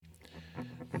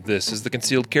This is the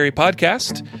Concealed Carry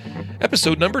Podcast,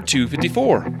 episode number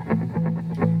 254.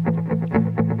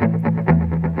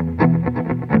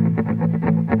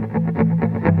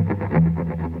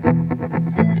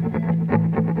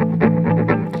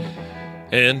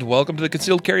 And welcome to the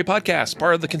Concealed Carry Podcast,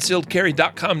 part of the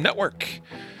ConcealedCarry.com network.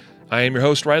 I am your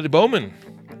host, Riley Bowman,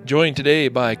 joined today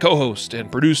by co-host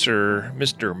and producer,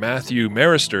 Mr. Matthew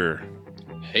Marister.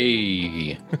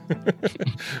 Hey.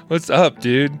 What's up,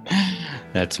 dude?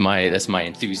 That's my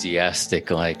enthusiastic,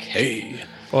 like, hey.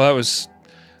 Well, that was...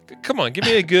 Come on, give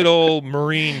me a good old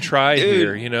Marine try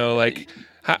here. You know, like,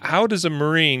 how does a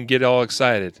Marine get all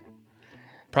excited?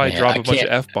 Probably drop a bunch of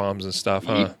F-bombs and stuff,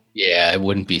 huh? Yeah, it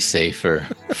wouldn't be safe for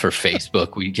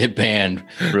Facebook. We'd get banned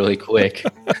really quick.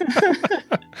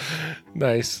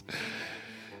 Nice.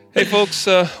 Hey, folks,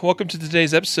 welcome to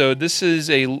today's episode. This is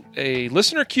a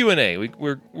listener Q&A.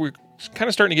 We're kind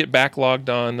of starting to get backlogged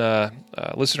on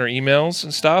listener emails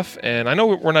and stuff, and I know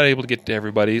we're not able to get to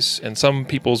everybody's, and some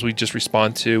people's we just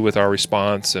respond to with our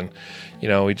response, and, you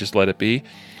know, we just let it be.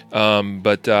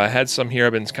 But I had some here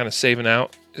I've been kind of saving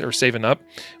up.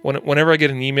 Whenever I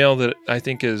get an email that I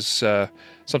think is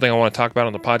something I want to talk about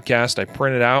on the podcast, I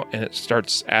print it out and it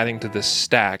starts adding to this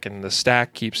stack, and the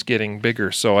stack keeps getting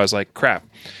bigger. So I was like, crap.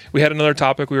 We had another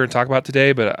topic we were going to talk about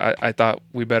today, but I thought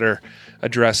we better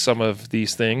address some of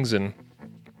these things. And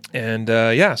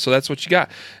so that's what you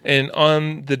got. And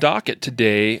on the docket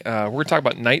today, we're going to talk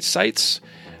about night sights.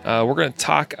 We're going to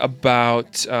talk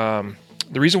about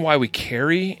the reason why we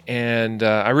carry, and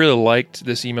I really liked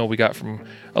this email we got from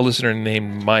a listener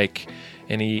named Mike,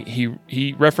 and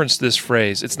he referenced this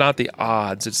phrase: "It's not the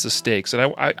odds, it's the stakes."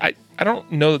 And I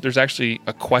don't know that there's actually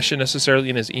a question necessarily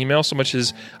in his email so much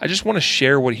as I just want to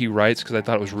share what he writes because I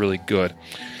thought it was really good.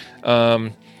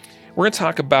 We're going to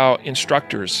talk about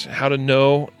instructors, how to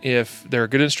know if they're a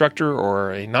good instructor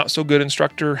or a not so good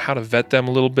instructor, how to vet them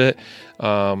a little bit.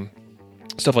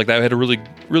 Stuff like that. We had a really,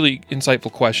 really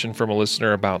insightful question from a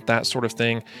listener about that sort of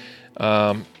thing.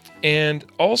 And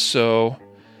also,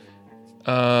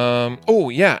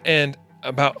 and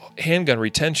about handgun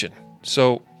retention.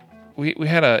 So we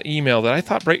had an email that I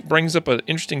thought brings up an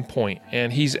interesting point,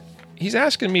 and he's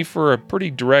asking me for a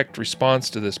pretty direct response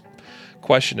to this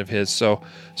question of his. So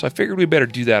I figured we better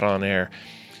do that on air.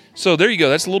 So there you go.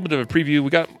 That's a little bit of a preview. We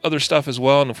got other stuff as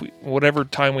well, and whatever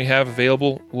time we have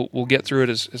available, we'll get through it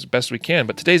as best we can.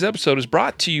 But today's episode is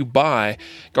brought to you by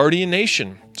Guardian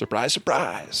Nation. Surprise,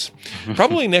 surprise.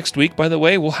 Probably next week, by the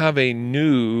way, we'll have a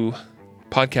new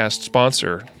podcast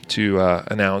sponsor to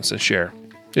announce and share,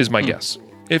 is my guess.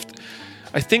 If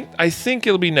I think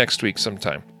it'll be next week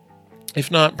sometime. If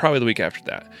not, probably the week after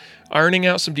that. Ironing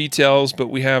out some details, but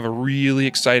we have a really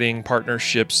exciting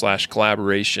partnership /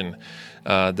 collaboration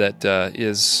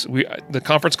the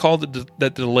conference call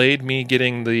that delayed me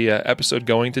getting the episode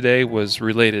going today was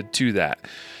related to that.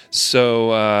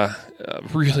 So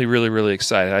really, really, really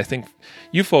excited. I think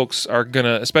you folks are going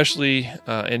to especially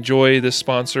enjoy this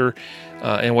sponsor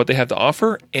and what they have to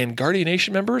offer. And Guardian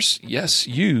Nation members, yes,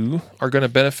 you are going to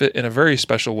benefit in a very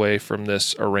special way from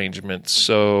this arrangement.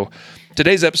 So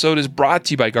today's episode is brought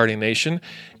to you by Guardian Nation.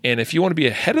 And if you want to be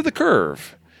ahead of the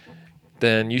curve,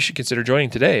 then you should consider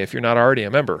joining today if you're not already a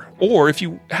member. Or if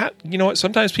you you know what,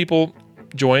 sometimes people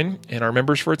join and are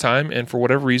members for a time, and for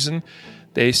whatever reason,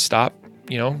 they stop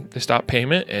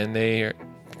payment and they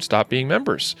stop being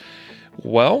members.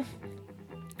 Well,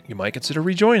 you might consider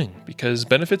rejoining because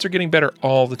benefits are getting better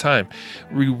all the time.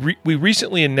 We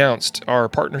recently announced our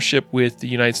partnership with the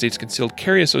United States Concealed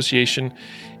Carry Association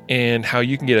and how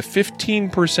you can get a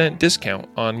 15% discount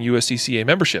on USCCA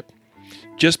membership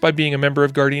just by being a member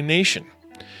of Guardian Nation.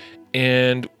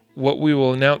 And what we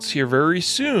will announce here very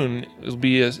soon will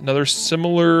be another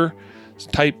similar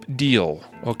type deal,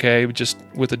 okay? Just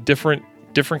with a different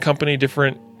company,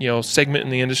 different segment in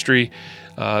the industry,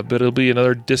 but it'll be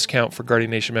another discount for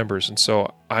Guardian Nation members. And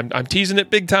so I'm teasing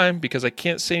it big time because I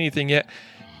can't say anything yet.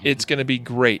 It's going to be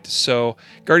great. So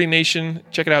Guardian Nation,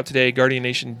 check it out today,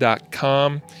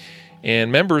 guardiannation.com.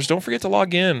 And members, don't forget to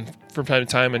log in from time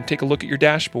to time and take a look at your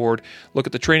dashboard, look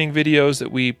at the training videos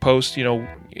that we post,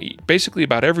 basically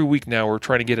about every week now. We're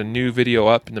trying to get a new video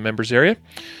up in the members area,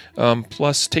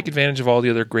 plus take advantage of all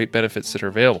the other great benefits that are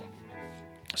available.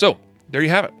 So there you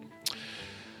have it.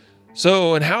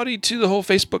 So, and howdy to the whole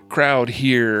Facebook crowd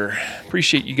here.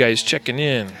 Appreciate you guys checking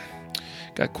in.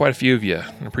 Got quite a few of you,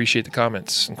 and appreciate the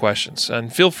comments and questions.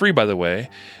 And feel free, by the way,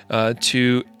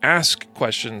 to ask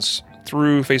questions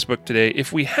through Facebook today.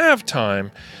 If we have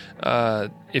time,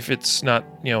 if it's not,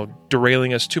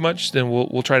 derailing us too much, then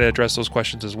we'll try to address those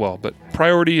questions as well. But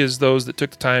priority is those that took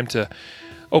the time to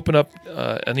open up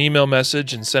an email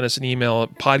message and send us an email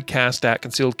at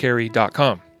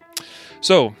podcast@concealedcarry.com.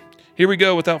 So here we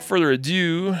go. Without further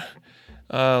ado,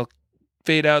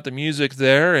 fade out the music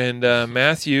there, and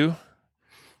Matthew,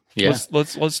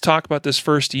 let's talk about this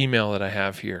first email that I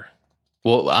have here.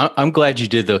 Well, I'm glad you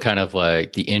did the kind of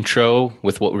like the intro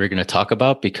with what we were going to talk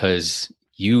about, because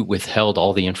you withheld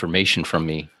all the information from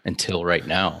me until right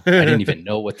now. I didn't even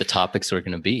know what the topics were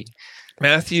going to be.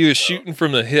 Matthew is shooting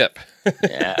from the hip.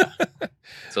 Yeah.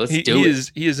 So let's do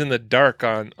it. He is in the dark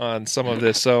on some of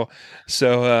this. So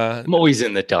I'm always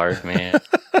in the dark, man.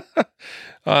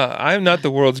 I'm not the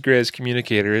world's greatest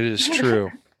communicator. It is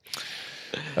true.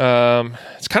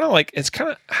 It's kind of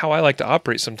how I like to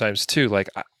operate sometimes too. Like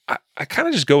I kind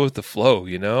of just go with the flow,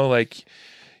 you know, like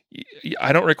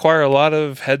I don't require a lot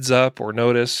of heads up or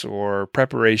notice or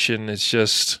preparation. It's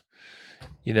just,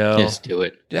 you know, just do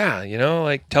it. Yeah. You know,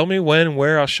 like tell me when,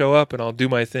 where I'll show up and I'll do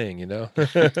my thing, you know?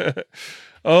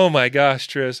 Oh my gosh,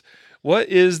 Tris, what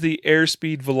is the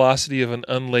airspeed velocity of an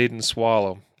unladen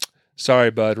swallow?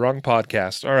 Sorry, bud, wrong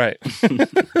podcast. All right.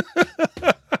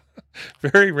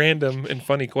 Very random and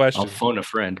funny question. I'll phone a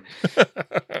friend.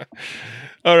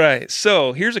 All right.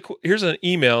 So here's an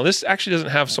email. This actually doesn't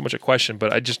have so much a question,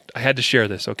 but I had to share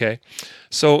this. Okay.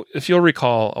 So if you'll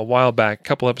recall, a while back, a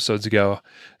couple episodes ago,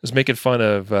 I was making fun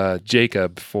of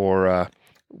Jacob for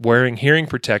wearing hearing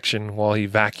protection while he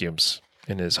vacuums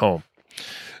in his home.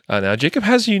 Now, Jacob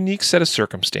has a unique set of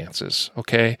circumstances,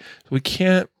 okay? We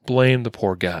can't blame the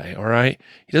poor guy, all right?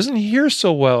 He doesn't hear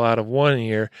so well out of one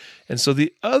ear, and so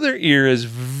the other ear is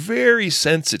very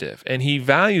sensitive, and he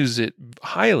values it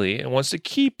highly and wants to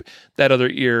keep that other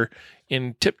ear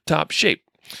in tip-top shape.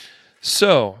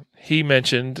 So he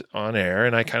mentioned on air,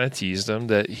 and I kind of teased him,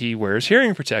 that he wears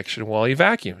hearing protection while he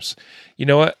vacuums. You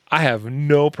know what? I have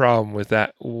no problem with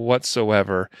that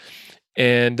whatsoever.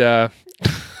 And, oh,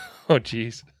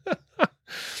 geez.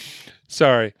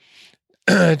 Sorry.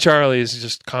 Charlie is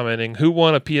just commenting, who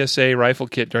won a PSA rifle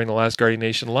kit during the last Guardian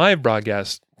Nation live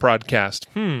broadcast?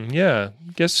 Yeah.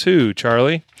 Guess who,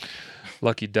 Charlie?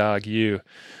 Lucky dog, you.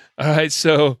 All right,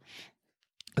 so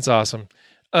that's awesome.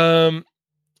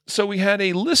 So we had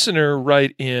a listener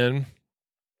write in,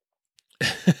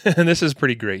 and this is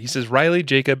pretty great. He says, Riley,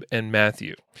 Jacob, and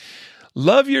Matthew.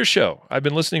 Love your show. I've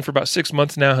been listening for about 6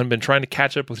 months now and been trying to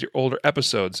catch up with your older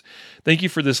episodes. Thank you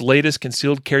for this latest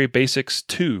Concealed Carry Basics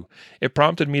 2. It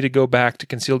prompted me to go back to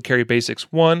Concealed Carry Basics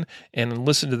 1 and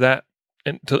listen to that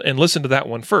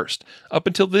one first. Up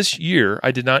until this year,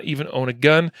 I did not even own a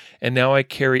gun, and now I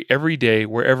carry every day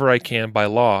wherever I can by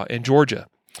law in Georgia.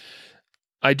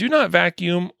 I do not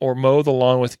vacuum or mow the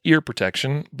lawn with ear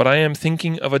protection, but I am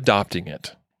thinking of adopting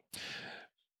it.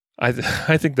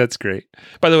 I think that's great.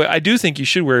 By the way, I do think you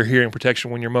should wear hearing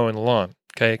protection when you're mowing the lawn,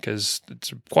 okay? Because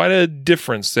it's quite a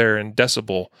difference there in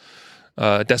decibels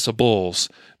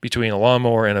between a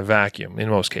lawnmower and a vacuum in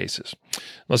most cases,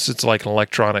 unless it's like an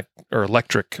electronic or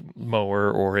electric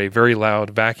mower or a very loud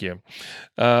vacuum.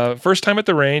 First time at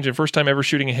the range and first time ever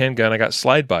shooting a handgun, I got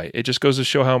slide by. It just goes to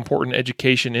show how important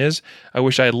education is. I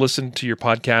wish I had listened to your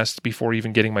podcast before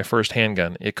even getting my first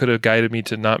handgun. It could have guided me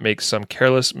to not make some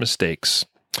careless mistakes.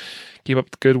 Keep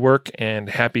up the good work and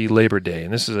happy Labor Day.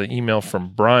 And this is an email from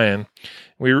Brian.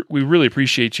 We really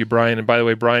appreciate you, Brian. And by the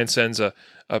way, Brian sends a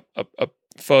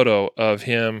photo of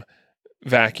him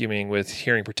vacuuming with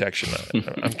hearing protection.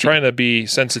 I'm trying to be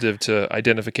sensitive to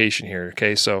identification here.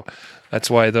 Okay, so that's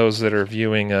why those that are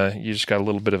viewing, you just got a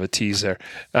little bit of a tease there.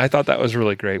 I thought that was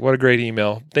really great. What a great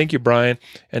email. Thank you, Brian,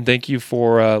 and thank you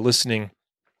for listening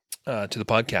to the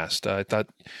podcast. I thought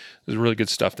there's really good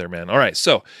stuff there, man. All right,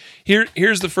 so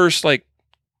here's the first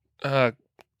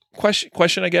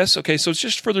question, I guess. Okay, so it's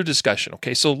just further discussion.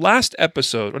 Okay, so last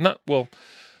episode,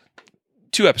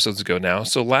 2 episodes ago now.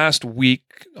 So last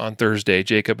week on Thursday,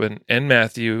 Jacob and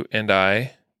Matthew and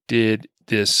I did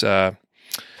this. You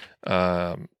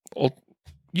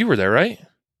were there, right?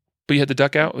 But you had the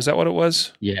duck out. Was that what it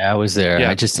was? Yeah, I was there. Yeah.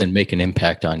 I just didn't make an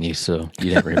impact on you, so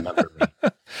you didn't remember me.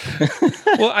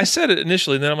 Well, I said it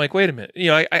initially, and then I'm like, wait a minute.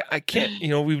 I can't,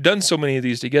 we've done so many of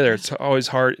these together. It's always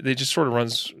hard. They just sort of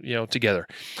runs, together.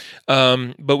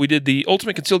 But we did the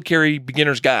Ultimate Concealed Carry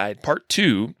Beginner's Guide, Part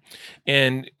 2.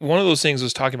 And one of those things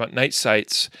was talking about night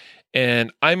sights.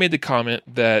 And I made the comment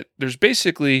that there's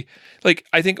basically,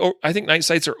 I think night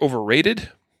sights are overrated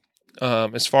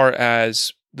as far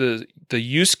as the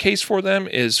use case for them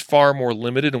is far more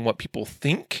limited than what people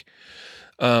think.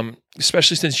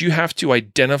 Especially since you have to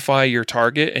identify your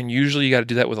target, and usually you got to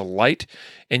do that with a light.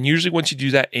 And usually once you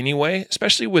do that anyway,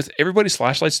 especially with everybody's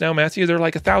flashlights now, Matthew, they're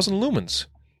like 1,000 lumens,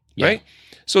 right?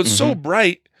 So it's so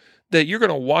bright that you're going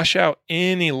to wash out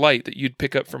any light that you'd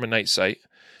pick up from a night sight.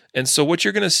 And so what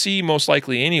you're going to see most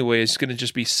likely anyway is going to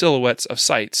just be silhouettes of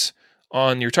sights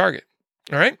on your target.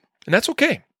 All right? And that's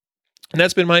okay. And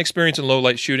that's been my experience in low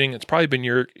light shooting. It's probably been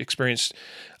your experience,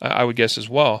 I would guess, as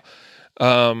well.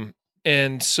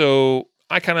 And so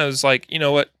I kind of was like, you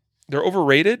know what? They're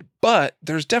overrated, but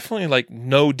there's definitely like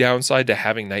no downside to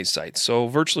having night sights. So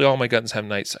virtually all my guns have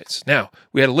night sights. Now,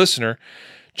 we had a listener,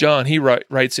 John, he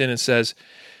writes in and says,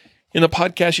 in the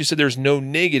podcast, you said there's no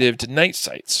negative to night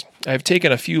sights. I've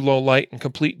taken a few low light and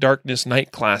complete darkness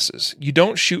night classes. You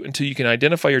don't shoot until you can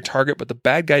identify your target, but the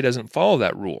bad guy doesn't follow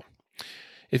that rule.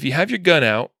 If you have your gun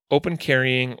out, open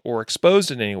carrying, or exposed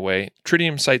in any way,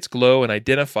 tritium sights glow and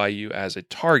identify you as a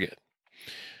target.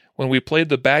 When we played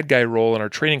the bad guy role in our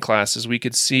training classes, we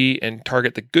could see and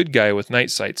target the good guy with night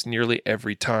sights nearly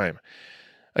every time.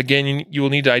 Again, you will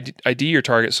need to ID your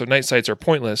target, so night sights are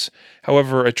pointless.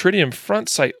 However, a tritium front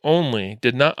sight only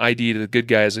did not ID the good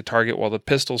guy as a target while the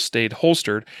pistols stayed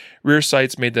holstered. Rear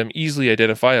sights made them easily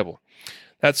identifiable.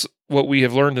 That's what we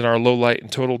have learned in our low light and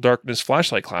total darkness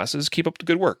flashlight classes. Keep up the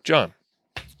good work, John.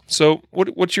 So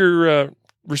what's your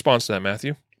response to that,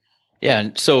 Matthew? Yeah,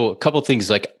 and so a couple of things.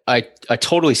 Like I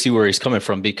totally see where he's coming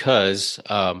from, because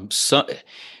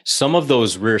some of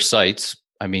those rear sights,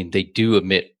 I mean, they do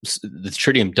emit, the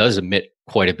tritium does emit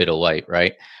quite a bit of light,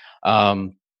 right?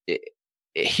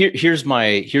 Here's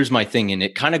my thing, and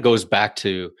it kind of goes back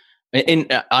to,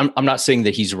 and I'm not saying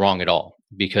that he's wrong at all,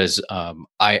 because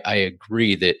I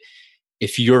agree that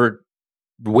if you're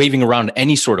waving around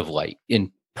any sort of light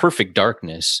in perfect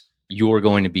darkness, you're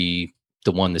going to be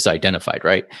the one that's identified,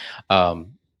 right?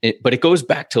 But it goes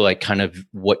back to like kind of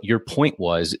what your point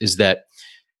was, is that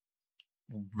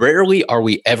rarely are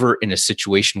we ever in a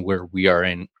situation where we are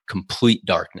in complete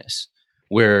darkness,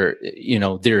 where, you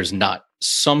know, there's not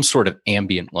some sort of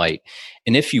ambient light.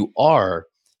 And if you are,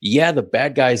 yeah, the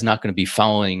bad guy is not going to be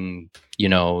following, you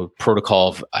know, protocol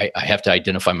of I have to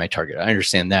identify my target. I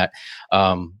understand that.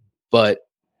 But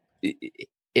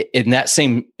in that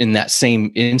same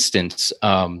instance,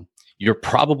 you're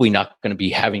probably not going to be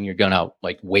having your gun out,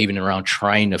 like waving around,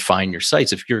 trying to find your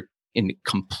sights if you're in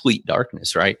complete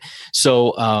darkness. Right.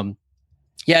 So,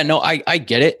 yeah, no, I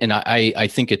get it. And I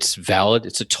think it's valid.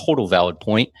 It's a total valid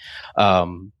point.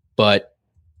 But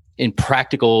in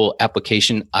practical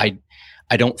application, I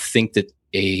don't think that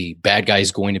a bad guy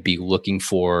is going to be looking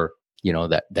for, you know,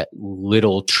 that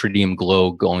little tritium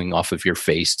glow going off of your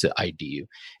face to ID you.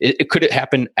 Could it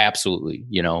happen? Absolutely.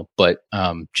 You know, but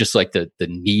just like the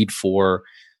need for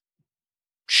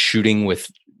shooting with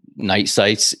night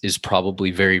sights is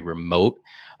probably very remote.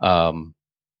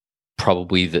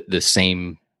 Probably the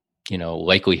same, you know,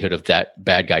 likelihood of that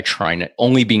bad guy trying to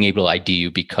only being able to ID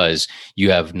you because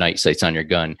you have night sights on your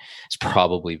gun is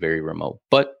probably very remote.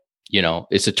 But, you know,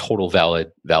 it's a total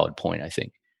valid point, I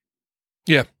think.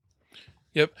 Yeah.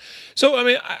 Yep. So, I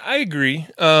mean, I agree.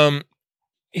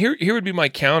 Here would be my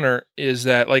counter, is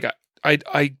that like,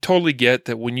 I totally get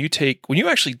that when you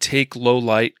actually take low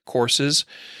light courses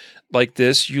like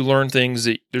this, you learn things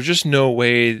that there's just no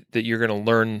way that you're going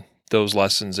to learn those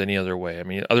lessons any other way. I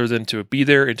mean, other than to be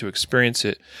there and to experience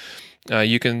it.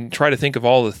 You can try to think of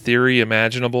all the theory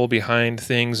imaginable behind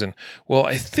things. And, well,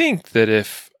 I think that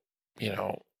if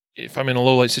I'm in a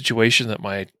low light situation, that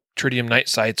my tritium night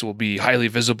sights will be highly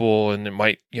visible, and it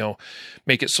might, you know,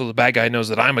 make it so the bad guy knows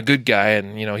that I'm a good guy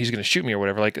and, you know, he's going to shoot me or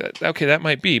whatever. Like, okay, that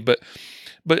might be. But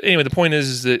anyway, the point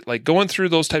is that like going through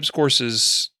those types of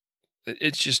courses,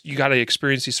 it's just, you got to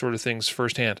experience these sort of things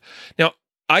firsthand. Now,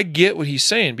 I get what he's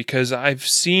saying, because I've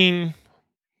seen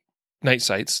night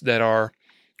sights that are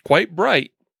quite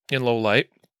bright in low light,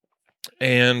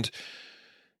 and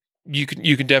you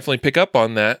can definitely pick up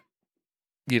on that,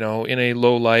 you know, in a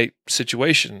low light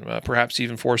situation, perhaps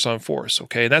even force on force.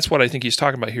 Okay. And that's what I think he's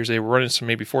talking about here, is they were running some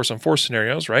maybe force on force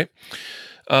scenarios, right?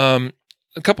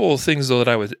 A couple of things though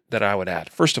that I would add.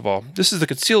 First of all, this is the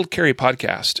Concealed Carry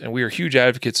podcast, and we are huge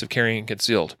advocates of carrying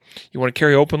concealed. You want to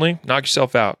carry openly? Knock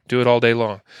yourself out. Do it all day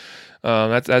long.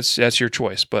 That's your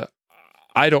choice. But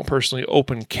I don't personally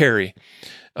open carry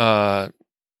as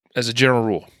a general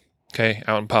rule, okay,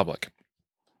 out in public.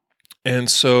 And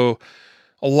so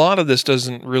a lot of this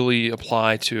doesn't really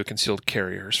apply to a concealed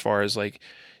carrier, as far as like,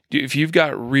 if you've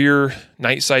got rear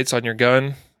night sights on your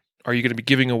gun, are you going to be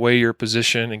giving away your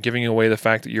position and giving away the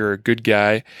fact that you're a good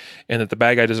guy and that the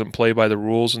bad guy doesn't play by the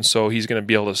rules? And so he's going to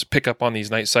be able to pick up on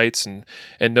these night sights and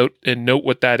note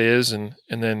what that is and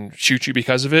then shoot you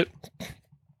because of it?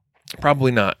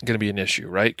 Probably not going to be an issue,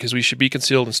 right? Because we should be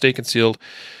concealed and stay concealed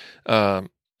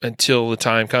until the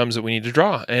time comes that we need to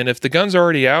draw. And if the gun's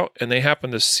already out and they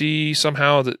happen to see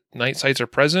somehow that night sights are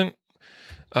present,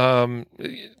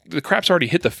 the crap's already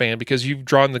hit the fan because you've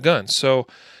drawn the gun. So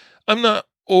I'm not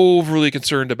overly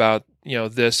concerned about,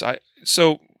 this. I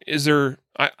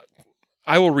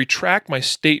will retract my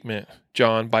statement,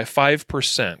 John, by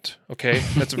 5%. Okay.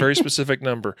 That's a very specific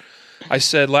number. I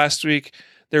said last week,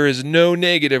 there is no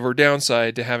negative or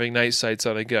downside to having night sights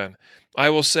on a gun. I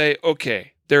will say,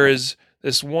 okay, there is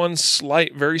this one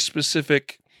slight, very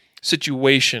specific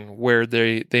situation where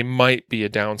they might be a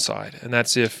downside, and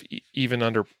that's if even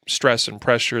under stress and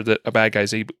pressure that a bad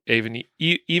guy's even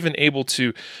able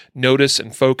to notice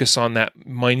and focus on that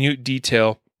minute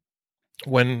detail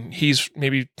when he's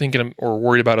maybe thinking or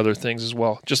worried about other things as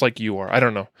well, just like you are. I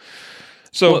don't know.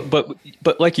 So,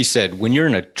 but like you said, when you're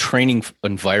in a training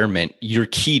environment, you're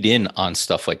keyed in on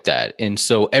stuff like that, and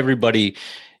so everybody's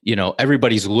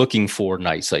looking for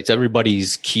night sights.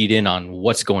 Everybody's keyed in on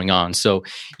what's going on. So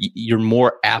you're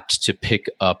more apt to pick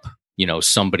up,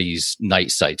 somebody's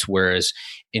night sights. Whereas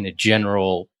in a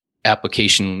general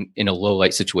application in a low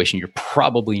light situation, you're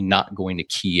probably not going to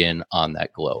key in on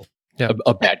that glow. Yeah.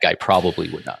 A bad guy probably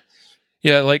would not.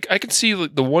 Yeah. Like I can see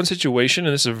the one situation,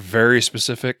 and this is a very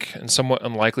specific and somewhat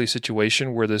unlikely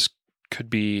situation where this could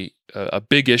be a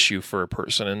big issue for a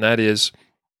person. And that is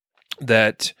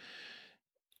that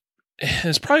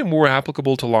it's probably more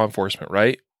applicable to law enforcement,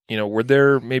 right? Where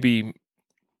they're maybe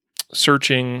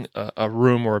searching a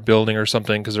room or a building or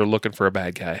something because they're looking for a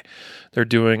bad guy. They're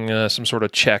doing some sort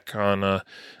of check on a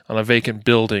vacant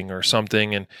building or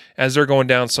something, and as they're going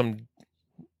down some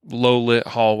low lit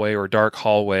hallway or dark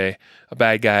hallway, a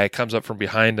bad guy comes up from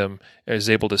behind them and is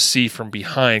able to see from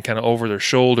behind, kind of over their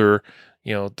shoulder.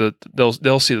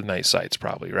 They'll see the night sights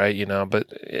probably, right?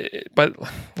 But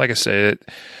like I say,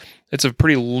 it's a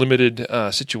pretty limited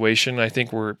situation, I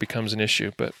think, where it becomes an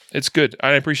issue. But it's good.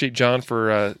 I appreciate John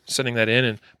for sending that in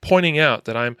and pointing out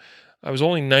that I was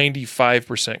only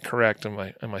 95% correct in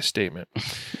my statement.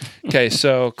 Okay,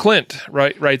 so Clint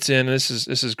writes in. And this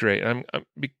is great.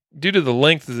 Due to the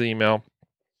length of the email,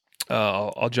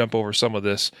 I'll jump over some of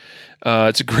this.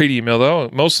 It's a great email though.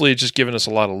 Mostly just giving us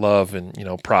a lot of love and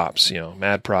props.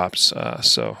 Mad props.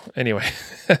 So anyway,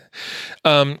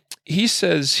 he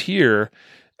says here.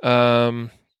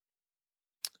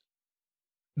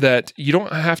 That you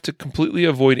don't have to completely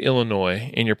avoid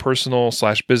Illinois in your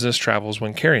personal/business travels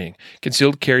when carrying.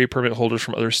 Concealed carry permit holders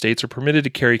from other states are permitted to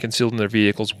carry concealed in their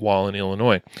vehicles while in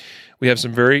Illinois. We have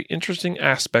some very interesting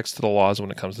aspects to the laws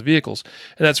when it comes to vehicles.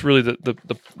 And that's really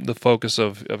the focus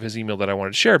of his email that I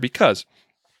wanted to share, because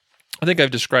I think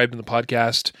I've described in the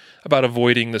podcast about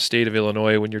avoiding the state of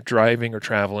Illinois when you're driving or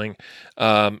traveling.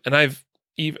 And I've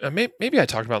maybe I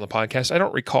talked about it on the podcast. I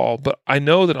don't recall, but I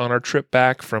know that on our trip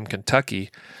back from Kentucky,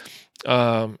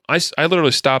 I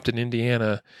literally stopped in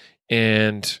Indiana,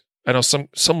 and I know some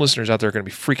listeners out there are going to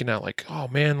be freaking out, like, "Oh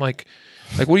man, like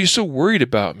what are you so worried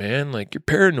about, man? Like you're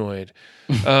paranoid."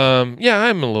 Yeah,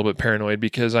 I'm a little bit paranoid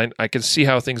because I can see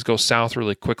how things go south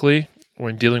really quickly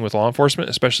when dealing with law enforcement,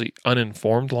 especially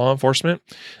uninformed law enforcement.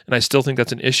 And I still think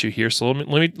that's an issue here. So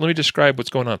let me describe what's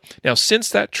going on. Now, since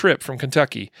that trip from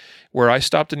Kentucky, where I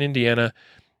stopped in Indiana,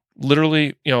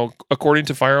 literally, according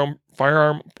to Firearm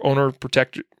Owners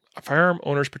Protection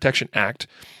Act,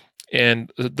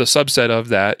 and the subset of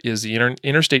that is the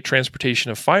Interstate Transportation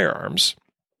of Firearms.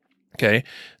 Okay,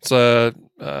 it's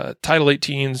Title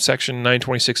 18, Section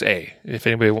 926A. If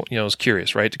anybody is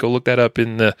curious, right, to go look that up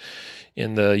in the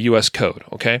U.S. Code.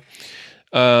 Okay,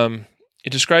 it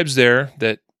describes there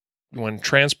that when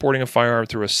transporting a firearm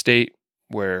through a state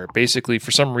where basically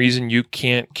for some reason you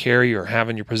can't carry or have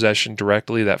in your possession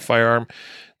directly that firearm,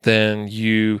 then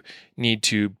you need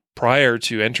to, prior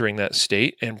to entering that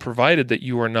state, and provided that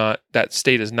that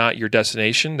state is not your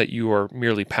destination, that you are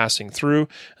merely passing through,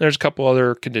 and there's a couple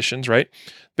other conditions, right?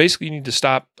 Basically, you need to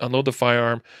stop, unload the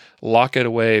firearm, lock it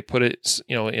away, put it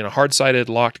in a hard-sided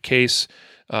locked case,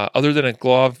 other than a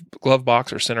glove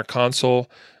box or center console.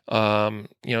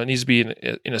 It needs to be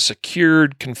in a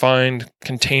secured, confined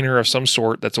container of some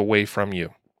sort that's away from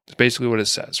you. It's basically what it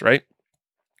says, right?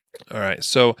 All right.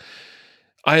 So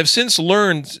I have since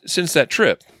learned, since that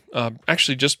trip,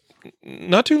 actually just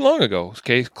not too long ago,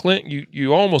 okay, Clint,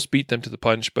 you almost beat them to the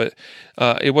punch, but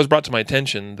it was brought to my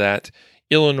attention that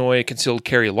Illinois concealed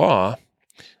carry law,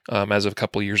 as of a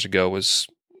couple of years ago, was,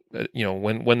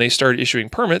 when they started issuing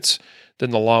permits,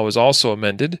 then the law was also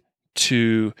amended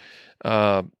to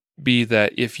be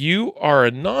that if you are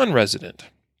a non-resident,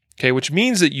 okay, which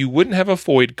means that you wouldn't have a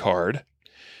FOID card,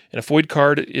 and a FOID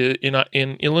card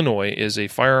in Illinois is a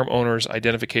firearm owner's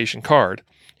identification card,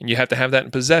 and you have to have that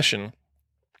in possession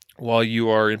while you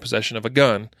are in possession of a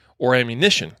gun or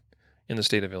ammunition in the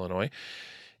state of Illinois.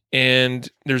 And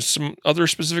there's some other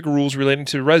specific rules relating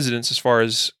to residents as far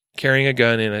as carrying a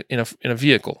gun in a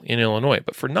vehicle in Illinois.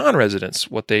 But for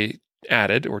non-residents, what they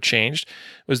added or changed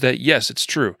was that, yes, it's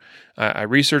true. I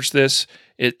researched this.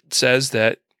 It says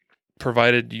that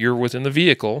provided you're within the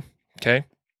vehicle, okay,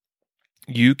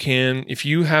 you can, if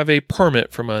you have a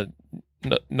permit from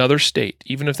another state,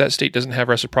 even if that state doesn't have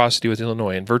reciprocity with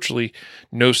Illinois, and virtually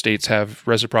no states have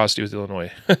reciprocity with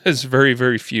Illinois, it's very,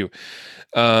 very few.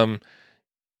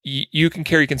 You can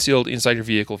carry concealed inside your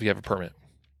vehicle if you have a permit.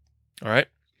 All right.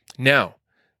 Now,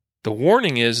 the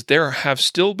warning is there have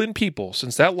still been people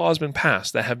since that law has been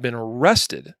passed that have been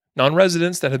arrested,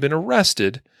 non-residents that have been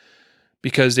arrested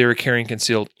because they were carrying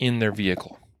concealed in their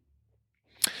vehicle.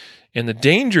 And the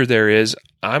danger there is,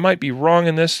 I might be wrong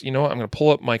in this. You know, I'm going to pull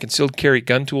up my concealed carry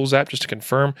gun tools app just to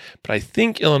confirm, but I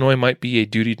think Illinois might be a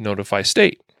duty to notify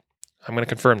state. I'm going to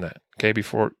confirm that, okay,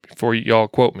 before y'all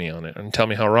quote me on it and tell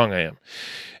me how wrong I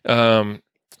am.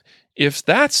 If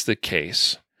that's the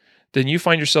case, then you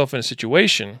find yourself in a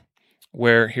situation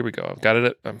where, here we go, I've got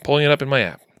it, I'm pulling it up in my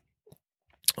app.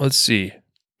 Let's see.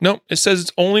 No, it says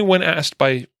it's only when asked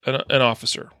by an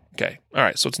officer. Okay, all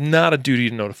right, so it's not a duty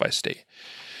to notify state.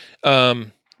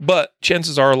 But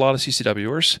chances are a lot of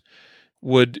CCWers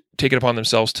would take it upon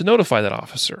themselves to notify that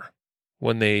officer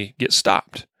when they get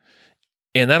stopped.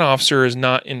 And that officer is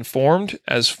not informed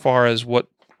as far as what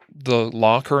the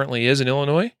law currently is in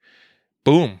Illinois.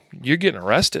 Boom, you're getting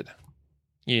arrested.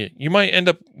 You might end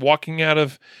up walking out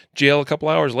of jail a couple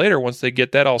hours later once they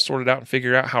get that all sorted out and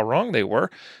figure out how wrong they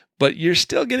were. But you're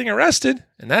still getting arrested,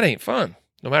 and that ain't fun,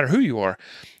 no matter who you are.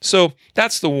 So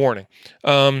that's the warning.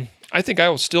 I think I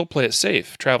will still play it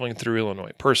safe traveling through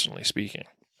Illinois, personally speaking.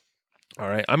 All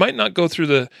right. I might not go through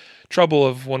the trouble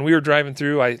of when we were driving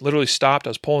through, I literally stopped. I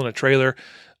was pulling a trailer,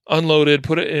 unloaded,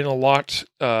 put it in a locked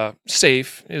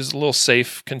safe. It was a little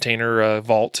safe container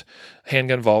vault,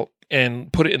 handgun vault,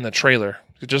 and put it in the trailer.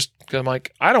 Just because I'm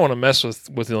like, I don't want to mess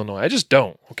with Illinois. I just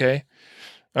don't. Okay.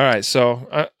 All right.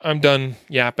 So I'm done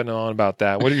yapping on about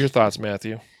that. What are your thoughts,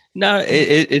 Matthew? No,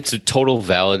 it's a total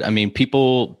valid. I mean,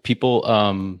 people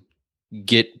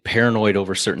get paranoid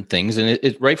over certain things, and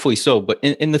it rightfully so. But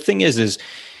and the thing is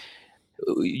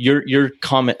your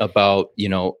comment about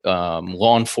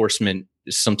law enforcement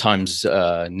sometimes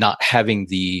not having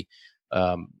the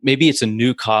maybe it's a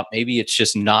new cop, maybe it's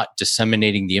just not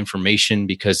disseminating the information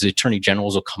because the attorney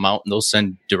generals will come out and they'll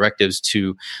send directives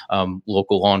to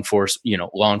local law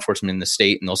enforcement in the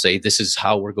state, and they'll say this is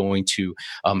how we're going to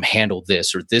handle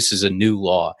this, or this is a new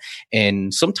law,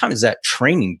 and sometimes that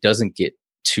training doesn't get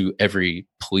to every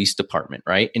police department,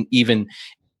 right? And even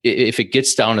if it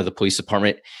gets down to the police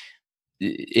department,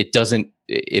 it doesn't.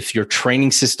 If your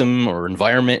training system or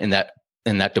environment in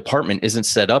that department isn't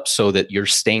set up so that you're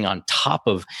staying on top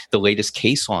of the latest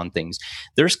case law on things,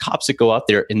 there's cops that go out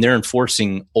there and they're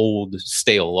enforcing old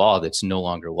stale law that's no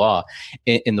longer law.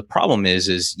 And the problem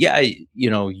is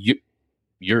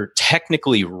you're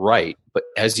technically right, but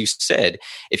as you said,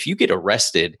 if you get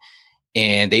arrested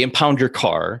and they impound your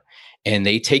car and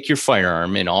they take your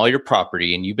firearm and all your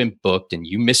property, and you've been booked and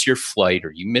you miss your flight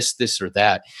or you miss this or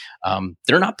that,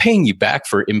 they're not paying you back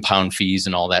for impound fees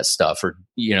and all that stuff. Or,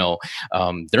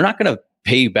 they're not going to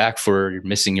pay you back for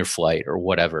missing your flight or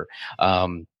whatever.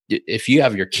 If you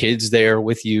have your kids there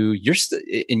with you,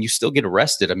 and you still get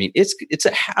arrested, I mean, it's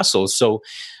a hassle. So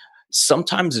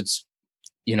sometimes it's,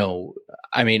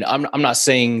 I'm not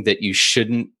saying that you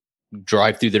shouldn't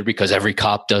drive through there because every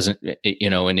cop doesn't,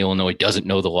 in Illinois doesn't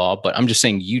know the law, but I'm just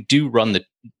saying you do run the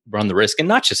risk, and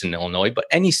not just in Illinois, but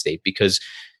any state, because,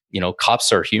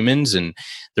 cops are humans and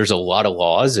there's a lot of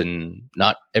laws and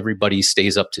not everybody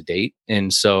stays up to date.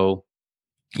 And so,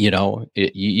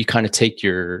 you kind of take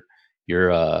your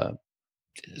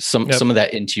some of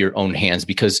that into your own hands,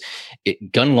 because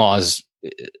gun laws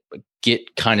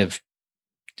get kind of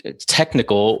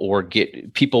technical, or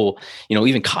get people,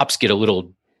 even cops get a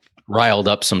little riled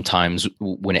up sometimes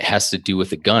when it has to do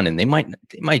with a gun, and they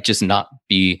might just not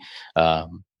be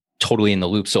totally in the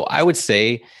loop. So I would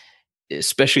say,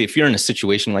 especially if you're in a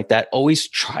situation like that, always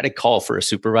try to call for a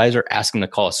supervisor, ask them to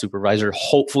call a supervisor.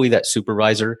 Hopefully that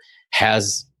supervisor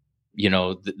has,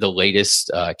 the latest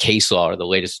case law or the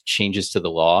latest changes to the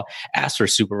law. Ask for a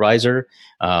supervisor.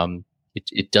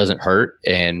 It doesn't hurt.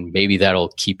 And maybe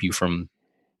that'll keep you from,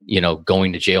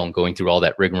 going to jail and going through all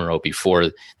that rigmarole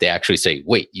before they actually say,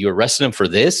 wait, you arrested him for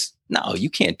this? No, you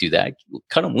can't do that.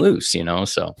 Cut him loose,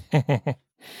 so.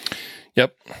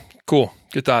 Yep. Cool.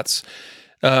 Good thoughts.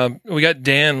 We got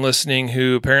Dan listening,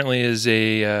 who apparently is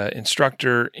a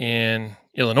instructor in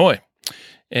Illinois.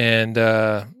 And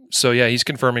So yeah, he's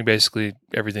confirming basically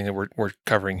everything that we're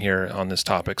covering here on this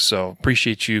topic. So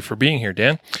appreciate you for being here,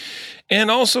 Dan. And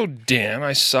also, Dan,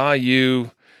 I saw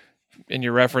you in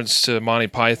your reference to Monty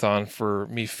Python for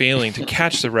me failing to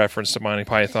catch the reference to Monty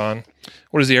Python.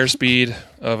 What is the airspeed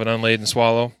of an unladen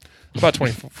swallow? About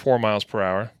 24 miles per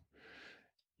hour.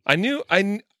 I knew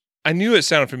it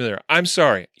sounded familiar. I'm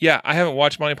sorry. Yeah, I haven't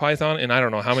watched Monty Python in I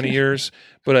don't know how many years,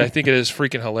 but I think it is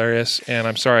freaking hilarious, and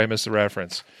I'm sorry I missed the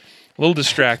reference. A little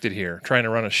distracted here, trying to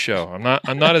run a show. I'm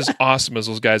not as awesome as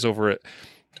those guys over at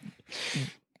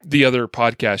the other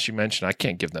podcast you mentioned. I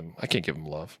can't give them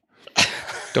love.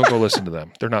 Don't go listen to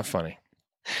them. They're not funny.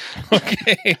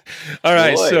 Okay. All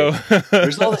right. Boy, so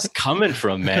where's all this coming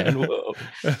from, man? Whoa.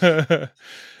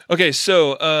 Okay.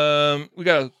 So we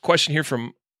got a question here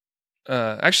from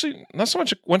actually not so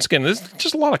much. Once again, this is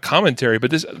just a lot of commentary,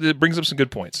 but it brings up some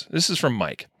good points. This is from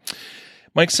Mike.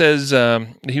 Mike says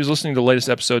he was listening to the latest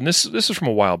episode, and this is from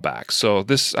a while back. So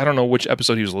I don't know which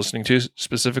episode he was listening to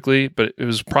specifically, but it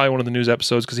was probably one of the news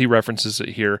episodes because he references it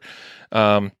here.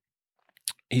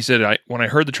 He said, when I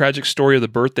heard the tragic story of the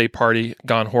birthday party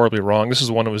gone horribly wrong, this is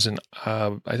one that was in,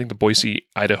 I think, the Boise,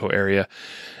 Idaho area,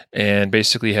 and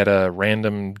basically had a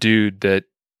random dude that,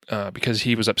 because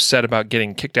he was upset about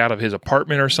getting kicked out of his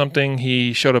apartment or something,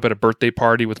 he showed up at a birthday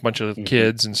party with a bunch of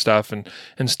kids and stuff and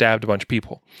stabbed a bunch of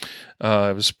people.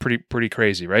 It was pretty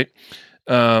crazy, right?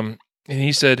 And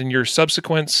he said, in your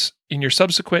subsequent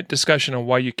discussion on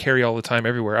why you carry all the time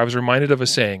everywhere, I was reminded of a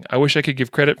saying I wish I could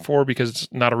give credit for because it's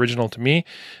not original to me,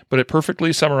 but it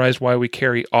perfectly summarized why we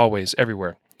carry always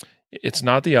everywhere. It's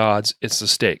not the odds, it's the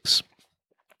stakes.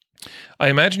 I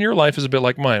imagine your life is a bit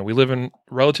like mine. We live in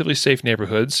relatively safe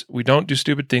neighborhoods. We don't do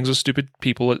stupid things with stupid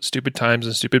people at stupid times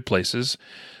and stupid places.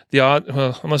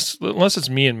 Unless it's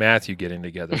me and Matthew getting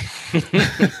together.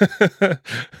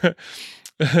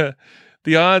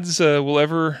 The odds the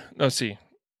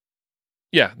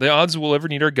odds we'll ever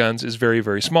need our guns is very,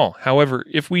 very small. However,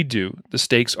 if we do, the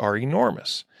stakes are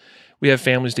enormous. We have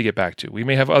families to get back to. We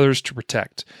may have others to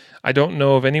protect. I don't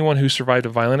know of anyone who survived a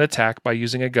violent attack by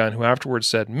using a gun who afterwards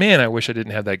said, "Man, I wish I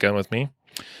didn't have that gun with me."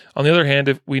 On the other hand,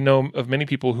 if we know of many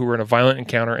people who were in a violent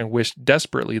encounter and wished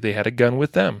desperately they had a gun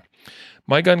with them.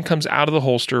 My gun comes out of the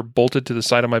holster, bolted to the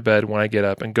side of my bed when I get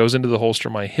up, and goes into the holster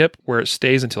on my hip where it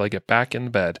stays until I get back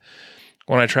in bed.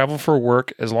 When I travel for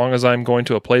work, as long as I'm going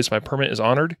to a place my permit is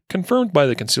honored, confirmed by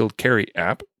the concealed carry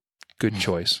app, good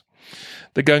choice,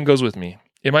 the gun goes with me.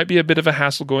 It might be a bit of a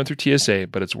hassle going through TSA,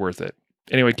 but it's worth it.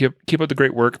 Anyway, keep up the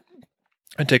great work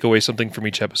and take away something from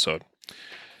each episode.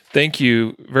 Thank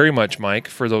you very much, Mike,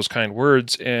 for those kind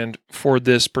words and for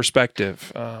this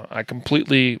perspective. I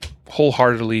completely,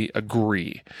 wholeheartedly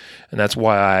agree. And that's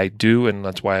why I do, and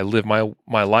that's why I live my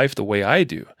life the way I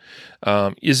do.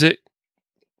 I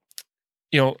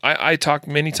talk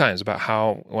many times about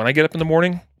how when I get up in the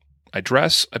morning, I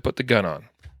dress, I put the gun on.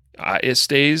 It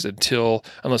stays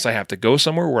unless I have to go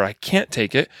somewhere where I can't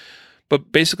take it.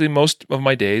 But basically, most of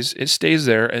my days, it stays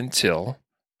there until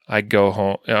I go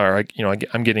home, or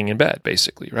I'm getting in bed,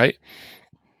 basically, right?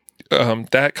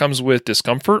 That comes with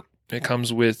discomfort. It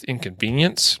comes with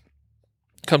inconvenience.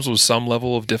 It comes with some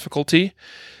level of difficulty.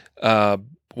 Why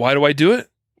do I do it?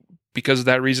 Because of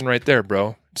that reason right there,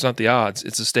 bro. It's not the odds;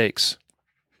 it's the stakes.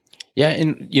 Yeah,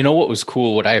 and you know what was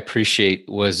cool? What I appreciate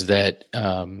was that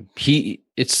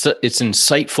it's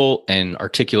insightful and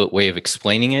articulate way of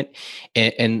explaining it,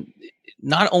 and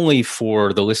not only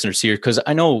for the listeners here, because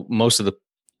I know most of the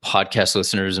podcast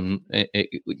listeners and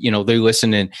they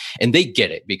listen and they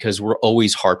get it because we're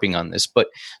always harping on this, but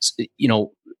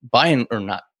or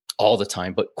not all the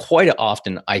time, but quite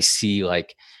often I see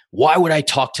like, why would I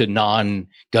talk to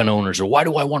non-gun owners, or why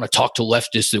do I want to talk to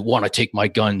leftists that want to take my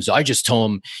guns? I just tell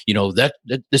them, that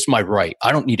this is my right.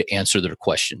 I don't need to answer their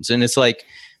questions. And it's like,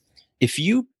 if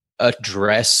you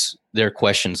address their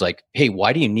questions like, hey,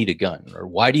 why do you need a gun? Or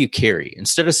why do you carry?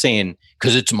 Instead of saying,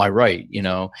 because it's my right,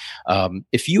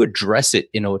 if you address it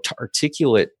in an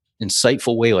articulate,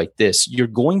 insightful way like this, you're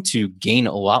going to gain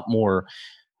a lot more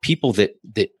people that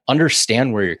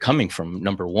understand where you're coming from,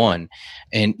 number one.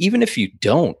 And even if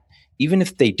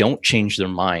they don't change their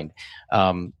mind,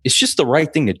 it's just the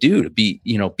right thing to do, to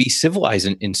be civilized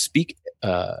and speak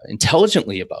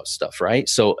intelligently about stuff, right?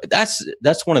 So that's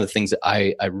one of the things that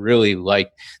I really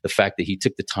like, the fact that he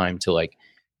took the time to like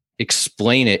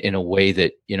explain it in a way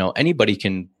that anybody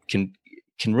can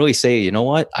really say, you know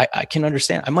what, I can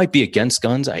understand. I might be against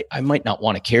guns. I might not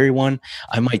want to carry one.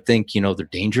 I might think, they're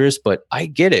dangerous, but I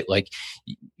get it. Like,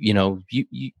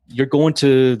 you're going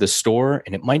to the store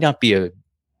and it might not be a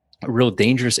real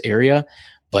dangerous area,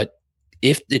 but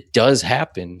if it does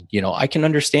happen, I can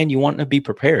understand you wanting to be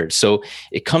prepared. So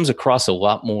it comes across a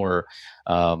lot more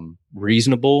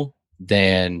reasonable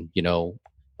than,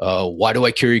 why do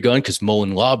I carry a gun? Because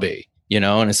Mullen Labe,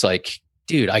 and it's like,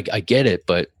 dude, I get it,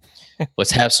 but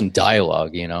let's have some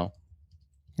dialogue, Yep.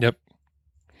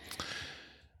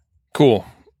 Cool.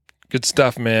 Good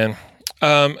stuff, man.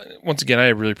 Once again, I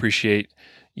really appreciate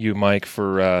you, Mike,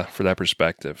 for that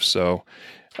perspective. So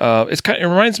it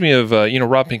reminds me of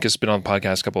Rob Pink has been on the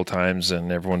podcast a couple of times,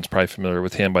 and everyone's probably familiar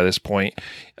with him by this point.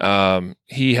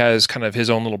 He has kind of his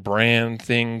own little brand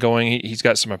thing going. He's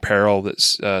got some apparel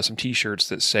that's some T-shirts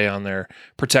that say on there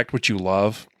 "Protect what you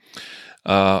love."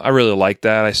 I really like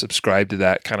that. I subscribe to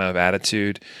that kind of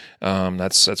attitude.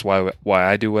 That's why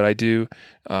I do what I do.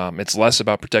 It's less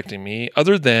about protecting me,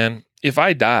 other than if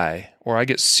I die or I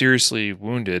get seriously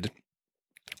wounded,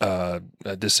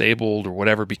 disabled or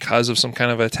whatever because of some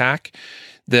kind of attack,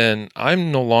 then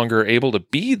I'm no longer able to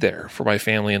be there for my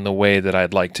family in the way that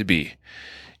I'd like to be,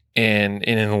 and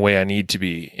in the way I need to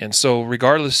be. And so,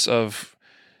 regardless of,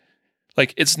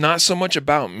 like, it's not so much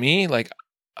about me. Like,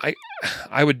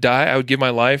 I would die. I would give my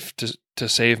life to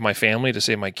save my family, to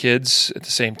save my kids. At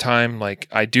the same time, like,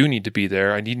 I do need to be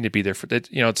there. I need to be there for that.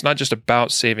 It's not just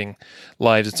about saving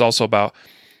lives. It's also about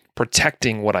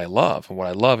protecting what I love. And what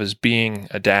I love is being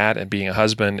a dad and being a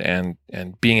husband and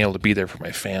being able to be there for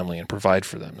my family and provide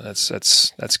for them.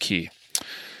 That's key.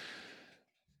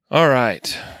 All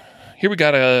right. Here we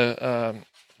got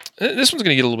this one's going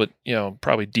to get a little bit,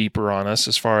 probably deeper on us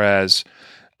as far as,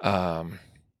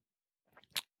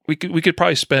 we could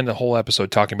probably spend a whole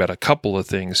episode talking about a couple of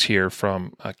things here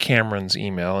from Cameron's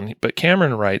email. But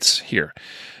Cameron writes here,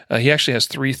 he actually has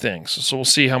 3 things. So we'll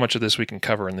see how much of this we can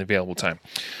cover in the available time.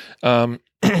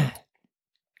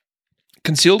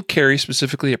 Concealed carry,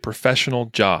 specifically at professional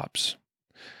jobs.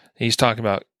 He's talking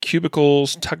about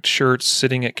cubicles, tucked shirts,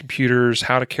 sitting at computers,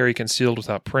 how to carry concealed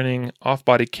without printing,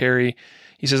 off-body carry.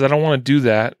 He says, I don't want to do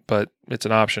that, but it's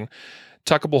an option.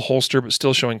 Tuckable holster, but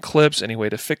still showing clips. Any way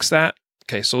to fix that?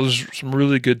 Okay, so there's some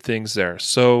really good things there.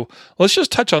 So let's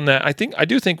just touch on that. I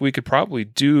do think we could probably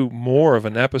do more of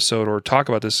an episode or talk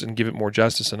about this and give it more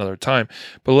justice another time.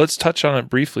 But let's touch on it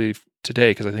briefly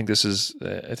today, because I think this is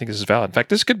valid. In fact,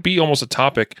 this could be almost a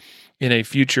topic in a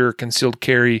future concealed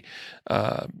carry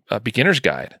beginner's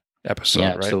guide episode.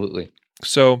 Yeah, right? Absolutely.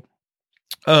 So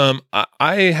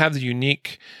I have the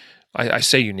unique. I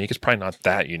say unique, it's probably not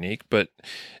that unique, but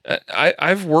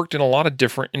I've worked in a lot of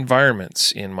different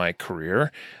environments in my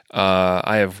career.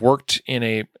 I have worked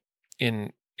in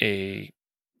a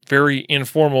very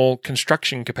informal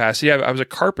construction capacity. I was a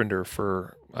carpenter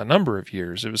for a number of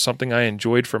years. It was something I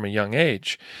enjoyed from a young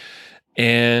age.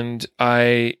 And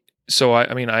I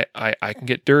can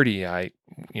get dirty. I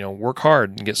work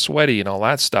hard and get sweaty and all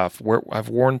that stuff. I've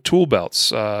worn tool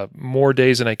belts more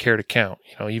days than I care to count,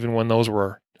 even when those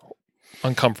were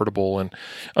uncomfortable and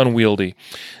unwieldy.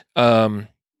 At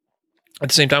the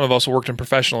same time, I've also worked in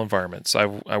professional environments. I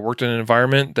worked in an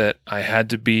environment that I had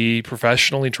to be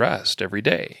professionally dressed every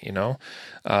day. It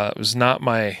was not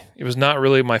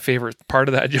really my favorite part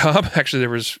of that job. Actually, there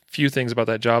was few things about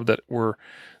that job that were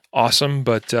awesome,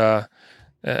 but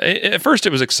at first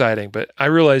it was exciting. But I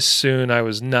realized soon I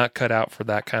was not cut out for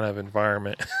that kind of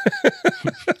environment.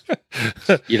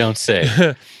 You don't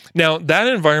say. Now, that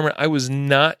environment, I was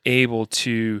not able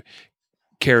to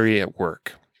carry at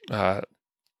work.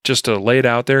 Just to lay it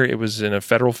out there, it was in a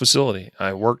federal facility.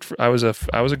 I was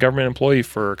a government employee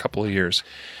for a couple of years.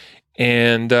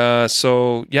 And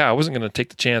so, I wasn't going to take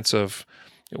the chance of,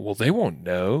 well, they won't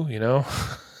know,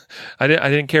 I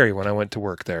didn't carry when I went to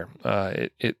work there.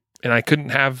 And I couldn't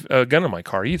have a gun in my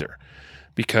car either,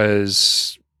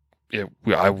 because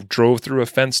I drove through a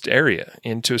fenced area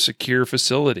into a secure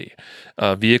facility.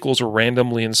 Vehicles were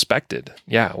randomly inspected.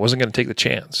 I wasn't going to take the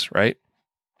chance, right?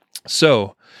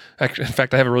 So, in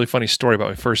fact, I have a really funny story about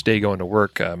my first day going to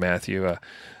work, Matthew. I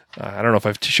don't know if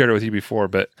I've shared it with you before,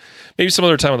 but maybe some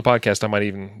other time on the podcast I might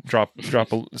even drop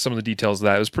some of the details of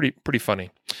that. It was pretty funny.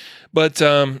 But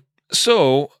I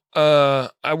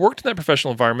worked in that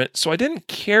professional environment, so I didn't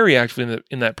carry actually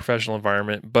in that professional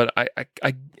environment, but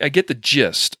I get the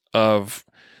gist of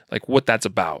like what that's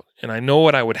about, and I know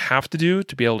what I would have to do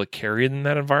to be able to carry it in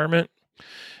that environment.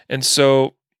 And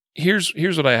so here's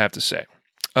what I have to say.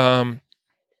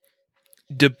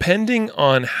 Depending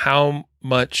on how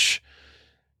much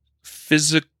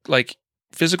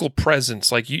physical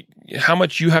presence, how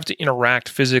much you have to interact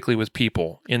physically with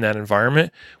people in that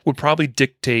environment, would probably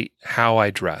dictate how I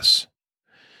dress.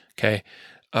 Okay.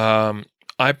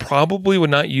 I probably would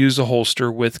not use a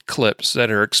holster with clips that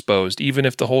are exposed, even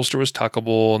if the holster was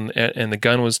tuckable and the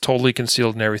gun was totally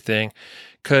concealed and everything.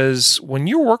 Because when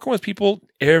you're working with people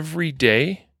every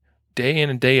day, day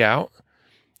in and day out,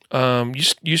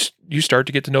 you start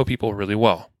to get to know people really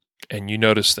well, and you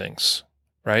notice things,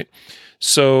 right?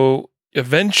 So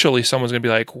eventually, someone's going to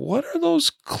be like, "What are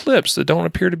those clips that don't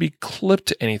appear to be clipped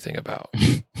to anything about?"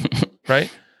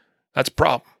 Right? That's a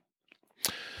problem.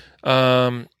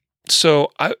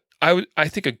 So I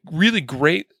think a really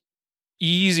great,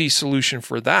 easy solution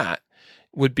for that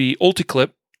would be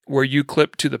UltiClip, where you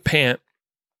clip to the pant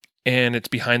and it's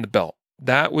behind the belt.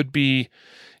 That would be,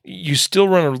 you still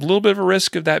run a little bit of a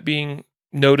risk of that being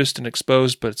noticed and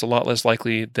exposed, but it's a lot less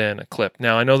likely than a clip.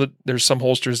 Now, I know that there's some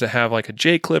holsters that have like a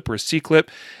J clip or a C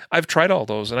clip. I've tried all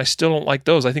those and I still don't like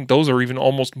those. I think those are even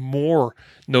almost more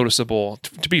noticeable,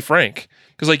 to be frank,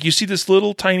 because like you see this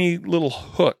little tiny little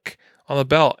hook on the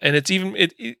belt, and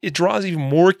it draws even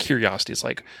more curiosity. It's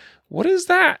like, what is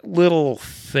that little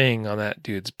thing on that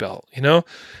dude's belt? You know?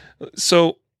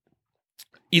 So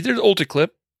either the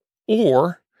UltiClip,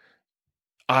 or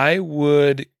I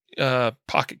would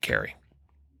pocket carry,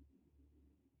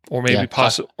 or maybe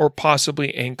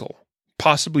possibly ankle,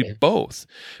 possibly both,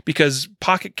 because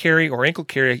pocket carry or ankle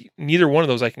carry, neither one of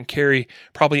those I can carry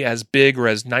probably as big or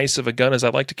as nice of a gun as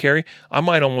I'd like to carry. I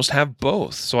might almost have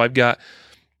both. So I've got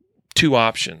two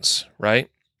options, right?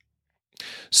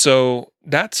 So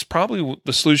that's probably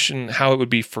the solution, how it would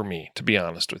be for me, to be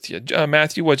honest with you.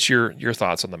 Matthew, what's your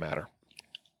thoughts on the matter?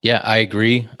 Yeah, I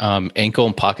agree. Ankle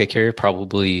and pocket carry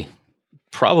probably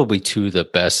two of the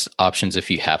best options if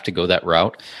you have to go that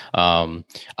route.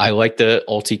 I like the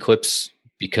UltiClips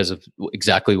because of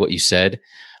exactly what you said.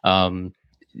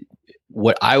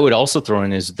 What I would also throw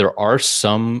in is there are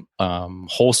some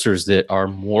holsters that are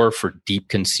more for deep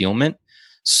concealment.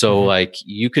 So like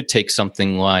you could take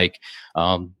something like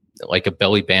a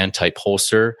belly band type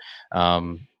holster.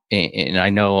 And I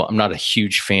know I'm not a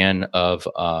huge fan of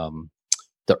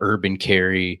the urban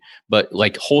carry, but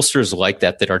like holsters like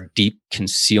that are deep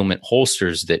concealment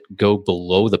holsters that go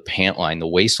below the pant line, the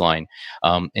waistline,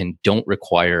 and don't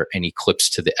require any clips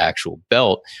to the actual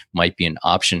belt might be an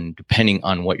option depending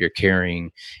on what you're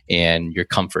carrying and your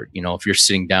comfort. You know, if you're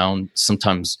sitting down,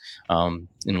 sometimes,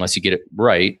 unless you get it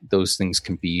right, those things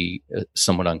can be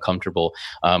somewhat uncomfortable.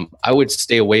 I would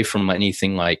stay away from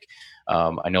anything like,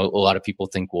 I know a lot of people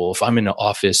think, well, if I'm in the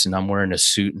office and I'm wearing a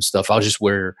suit and stuff, I'll just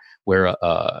wear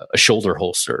a shoulder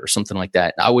holster or something like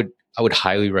that. I would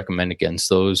highly recommend against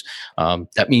those.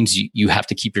 That means you have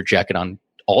to keep your jacket on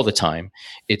all the time.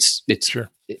 It's Sure.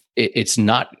 It's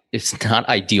not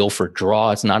ideal for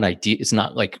draw. It's not ideal. It's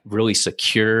not like really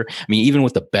secure. I mean, even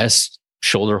with the best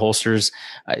shoulder holsters,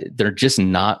 they're just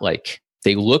not like,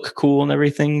 they look cool and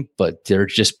everything, but they're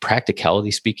just,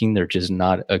 practicality speaking, they're just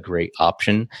not a great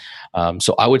option.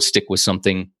 So I would stick with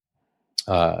something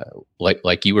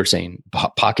like you were saying,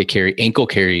 pocket carry. Ankle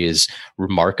carry is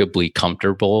remarkably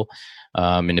comfortable.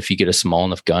 And if you get a small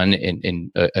enough gun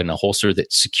and a holster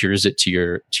that secures it to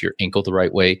your ankle the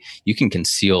right way, you can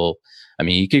conceal. I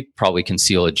mean, you could probably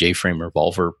conceal a J-frame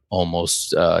revolver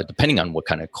almost, depending on what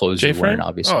kind of clothes you're wearing,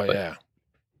 obviously. Oh, yeah.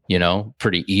 You know,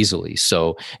 pretty easily.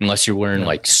 So unless you're wearing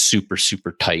like super,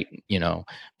 super tight,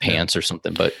 pants or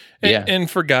something, but And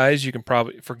for guys, you can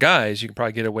probably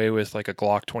get away with like a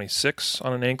Glock 26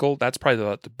 on an ankle. That's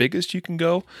probably the biggest you can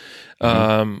go.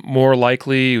 More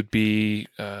likely it would be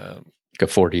like a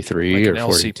 43 like or an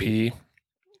LCP.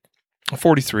 A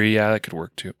 43, yeah, that could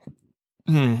work too.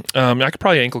 I could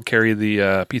probably ankle carry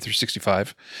the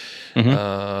P365.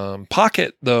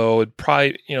 Pocket though would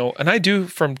probably, and I do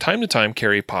from time to time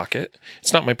carry pocket.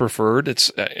 It's not my preferred.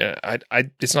 It's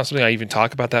it's not something I even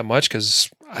talk about that much because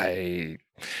I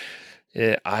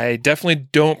definitely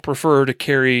don't prefer to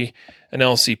carry an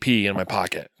LCP in my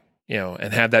pocket,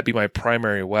 and have that be my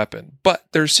primary weapon. But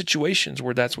there's situations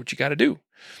where that's what you got to do.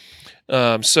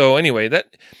 So anyway,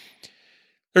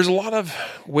 there's a lot of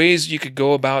ways you could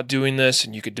go about doing this,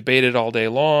 and you could debate it all day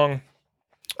long.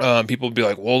 People would be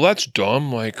like, well, that's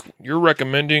dumb. Like, you're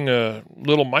recommending a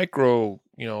little micro,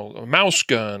 a mouse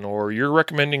gun, or you're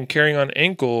recommending carrying on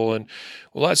ankle, and,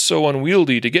 well, that's so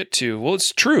unwieldy to get to. Well,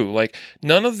 it's true. Like,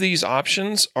 none of these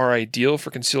options are ideal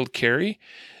for concealed carry.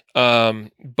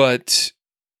 But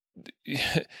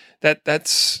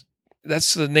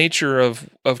that's the nature of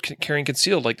carrying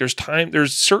concealed. Like there's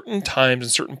certain times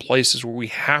and certain places where we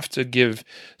have to give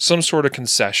some sort of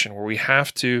concession, where we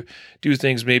have to do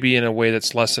things maybe in a way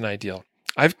that's less than ideal.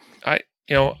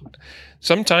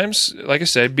 Sometimes, like I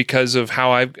said, because of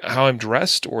how I'm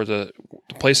dressed or the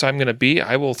the place I'm going to be,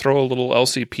 I will throw a little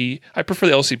LCP. I prefer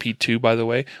the LCP2, by the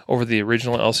way, over the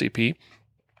original LCP.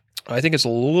 I think it's a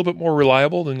little bit more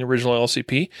reliable than the original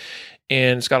LCP,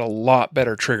 and it's got a lot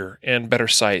better trigger and better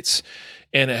sights,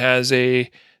 and it has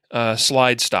a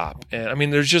slide stop. And I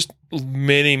mean, there's just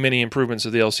many improvements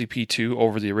of the LCP2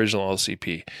 over the original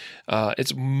LCP.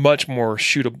 It's much more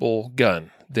shootable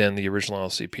gun than the original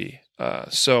LCP.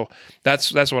 So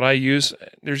that's what I use.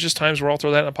 There's just times where I'll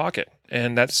throw that in a pocket,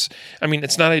 and it's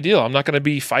not ideal. I'm not going to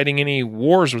be fighting any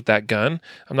wars with that gun.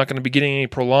 I'm not going to be getting any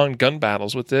prolonged gun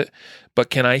battles with it, but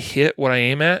can I hit what I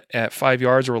aim at 5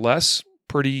 yards or less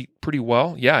pretty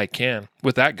well? Yeah, I can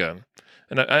with that gun.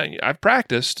 And I've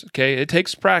practiced, okay? It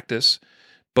takes practice,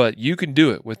 but you can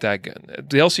do it with that gun.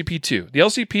 The LCP2. The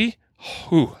LCP,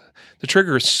 the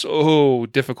trigger is so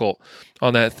difficult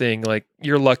on that thing. Like,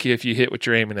 you're lucky if you hit what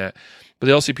you're aiming at. But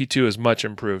the LCP2 is much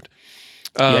improved.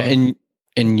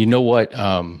 And you know what?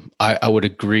 I would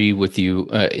agree with you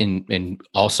and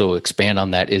also expand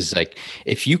on that is like,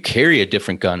 if you carry a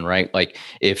different gun, right? Like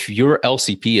if your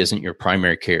LCP isn't your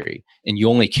primary carry and you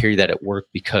only carry that at work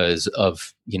because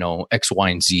of, X, Y,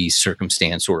 and Z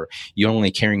circumstance, or you're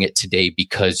only carrying it today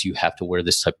because you have to wear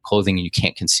this type of clothing and you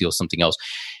can't conceal something else.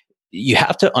 You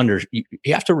have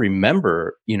to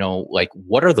remember, like,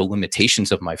 what are the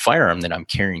limitations of my firearm that I'm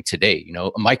carrying today?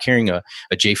 Am I carrying a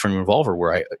J-frame revolver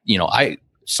where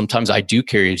sometimes I do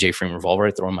carry a J-frame revolver.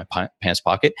 I throw in my pants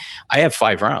pocket. I have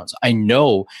 5 rounds. I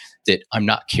know that I'm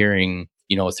not carrying,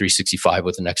 a 365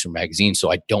 with an extra magazine.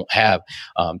 So I don't have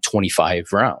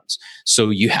 25 rounds. So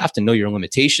you have to know your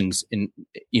limitations. And,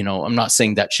 I'm not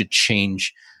saying that should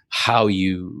change how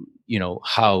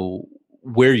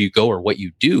where you go or what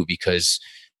you do, because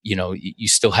you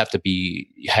still have to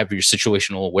have your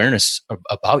situational awareness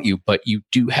about you, but you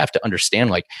do have to understand,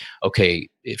 like, okay,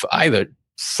 if I have a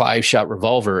 5-shot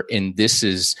revolver and this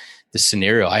is the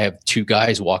scenario, I have 2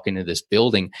 guys walk into this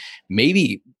building,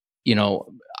 maybe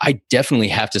I definitely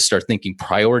have to start thinking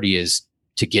priority is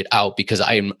to get out, because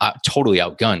I am totally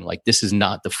outgunned. Like, this is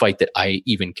not the fight that I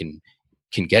even can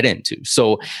get into.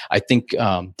 So I think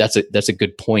that's a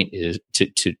good point, is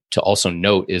to also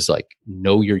note is, like,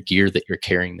 know your gear that you're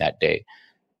carrying that day.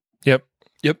 Yep.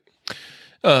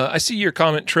 I see your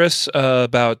comment, Tris,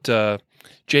 about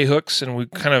J hooks, and we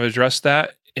kind of addressed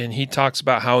that. And he talks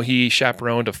about how he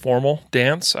chaperoned a formal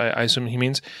dance, I assume he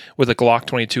means, with a Glock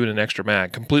 22 and an extra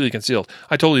mag, completely concealed.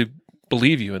 I totally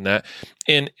believe you in that.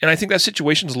 And I think that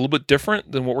situation is a little bit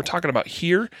different than what we're talking about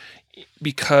here,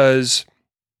 because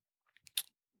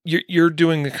you're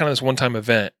doing kind of this one-time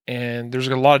event, and there's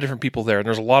a lot of different people there, and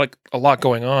there's a lot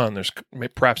going on. There's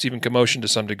perhaps even commotion to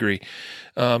some degree.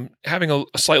 Having a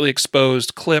slightly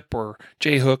exposed clip or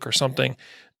J-hook or something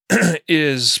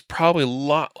is probably a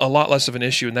lot less of an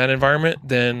issue in that environment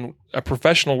than a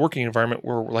professional working environment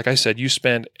where, like I said, you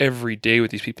spend every day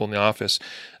with these people in the office.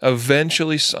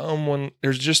 Eventually think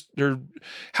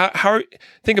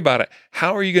about it.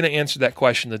 How are you going to answer that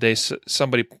question the day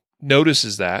somebody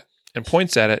notices that and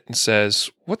points at it and says,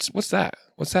 what's that?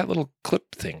 What's that little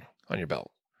clip thing on your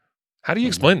belt? How do you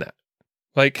explain that?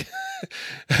 Like,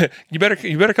 you better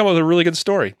come up with a really good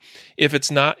story. If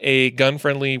it's not a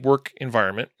gun-friendly work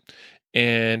environment,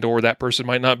 or that person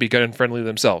might not be gun-friendly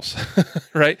themselves,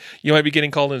 right? You might be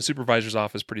getting called in a supervisor's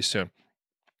office pretty soon.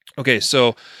 Okay,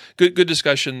 so good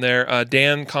discussion there.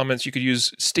 Dan comments you could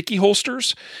use sticky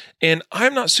holsters, and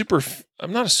I'm not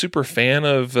a super fan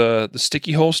of the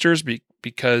sticky holsters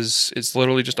because it's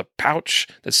literally just a pouch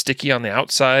that's sticky on the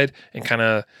outside and kind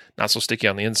of not so sticky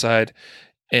on the inside.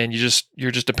 And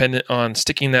you're just dependent on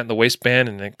sticking that in the waistband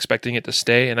and expecting it to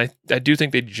stay. And I do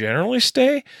think they generally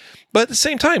stay. But at the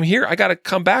same time, here, I got to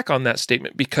come back on that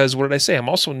statement, because what did I say? I'm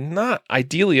also not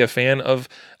ideally a fan of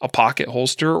a pocket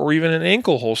holster or even an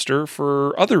ankle holster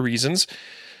for other reasons.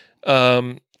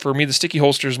 For me, the sticky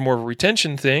holster is more of a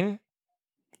retention thing.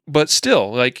 But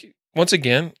still, like, once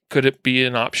again, could it be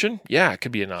an option? Yeah, it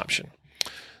could be an option.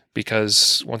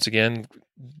 Because, once again,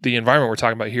 the environment we're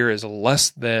talking about here is a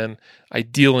less than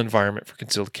ideal environment for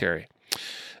concealed carry.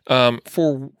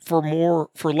 For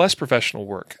less professional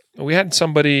work, we had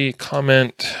somebody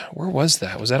comment. Where was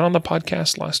that? Was that on the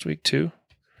podcast last week too?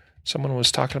 Someone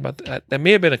was talking about that. That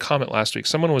may have been a comment last week.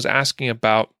 Someone was asking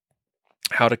about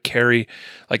how to carry,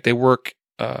 like, they work,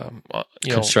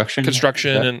 construction,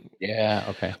 and yeah,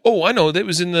 okay. Oh, I know. That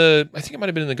was I think it might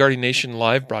have been in the Guardian Nation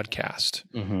live broadcast.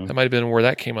 Mm-hmm. That might have been where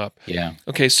that came up. Yeah.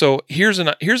 Okay, so here's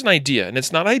an idea, and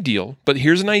it's not ideal, but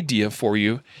here's an idea for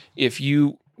you. If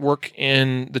you work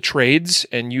in the trades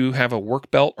and you have a work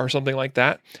belt or something like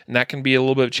that, and that can be a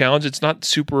little bit of a challenge. It's not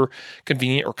super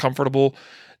convenient or comfortable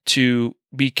to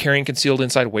be carrying concealed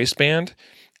inside waistband.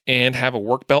 and have a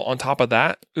work belt on top of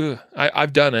that.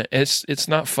 I've done it. It's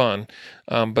not fun,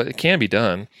 but it can be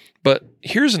done. But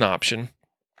here's an option.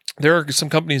 There are some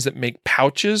companies that make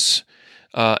pouches,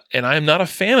 and I am not a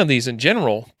fan of these in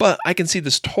general, but I can see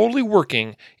this totally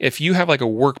working if you have like a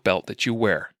work belt that you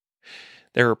wear.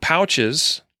 There are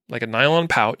pouches, like a nylon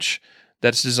pouch,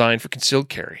 that's designed for concealed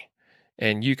carry.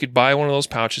 And you could buy one of those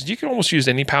pouches. You can almost use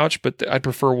any pouch, but I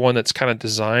prefer one that's kind of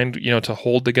designed, to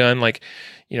hold the gun. Like,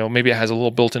 maybe it has a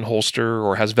little built-in holster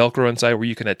or has Velcro inside where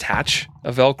you can attach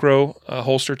a Velcro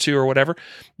holster to or whatever.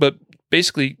 But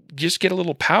basically, just get a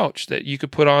little pouch that you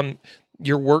could put on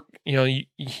your work. You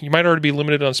might already be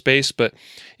limited on space, but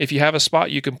if you have a spot,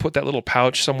 you can put that little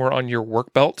pouch somewhere on your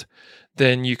work belt.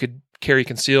 Then you could carry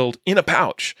concealed in a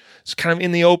pouch. It's kind of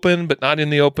in the open, but not in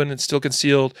the open. It's still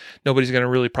concealed. Nobody's going to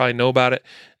really probably know about it.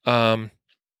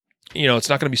 It's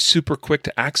not going to be super quick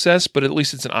to access, but at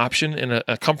least it's an option and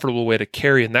a comfortable way to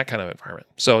carry in that kind of environment.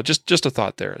 So just a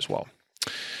thought there as well.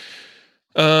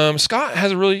 Scott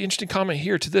has a really interesting comment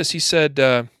here to this. He said,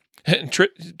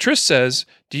 Tris says,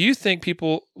 do you think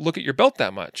people look at your belt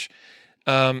that much?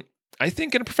 I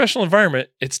think in a professional environment,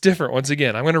 it's different. Once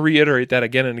again, I'm going to reiterate that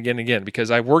again and again and again,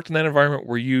 because I've worked in that environment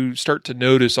where you start to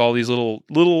notice all these little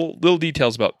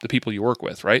details about the people you work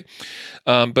with, right?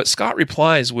 But Scott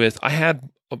replies with, I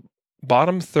had a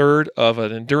bottom third of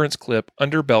an endurance clip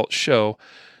under belt show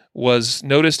was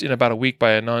noticed in about a week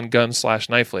by a non-gun /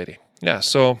 knife lady. Yeah,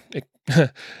 so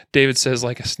David says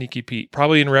like a sneaky Pete,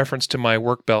 probably in reference to my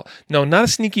work belt. No, not a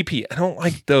sneaky Pete. I don't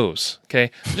like those.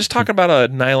 Okay. I'm just talking about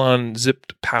a nylon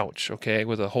zipped pouch. Okay.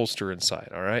 With a holster inside.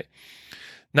 All right.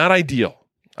 Not ideal.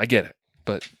 I get it.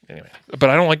 But anyway, but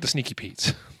I don't like the sneaky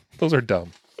Petes. Those are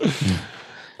dumb.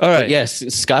 All right. But yes.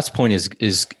 Scott's point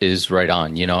is right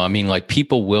on. I mean, like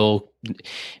people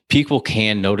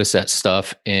can notice that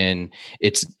stuff, and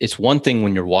it's one thing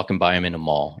when you're walking by them in a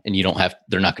mall and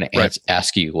they're not going to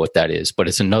ask you what that is, but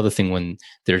it's another thing when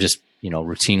they're just,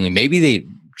 routinely, maybe they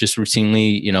just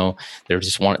routinely,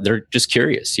 they're just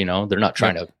curious, they're not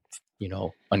trying to,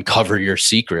 uncover your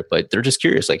secret, but they're just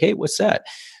curious, like, hey, what's that?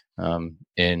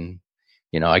 And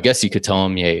I guess you could tell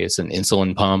them, yeah, it's an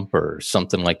insulin pump or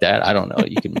something like that. I don't know.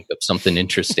 You can make up something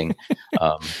interesting.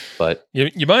 But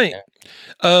you might. Yeah.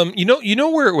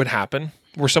 Where it would happen,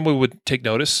 where somebody would take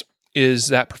notice, is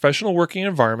that professional working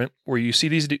environment where you see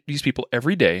these people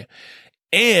every day,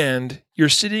 and you're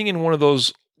sitting in one of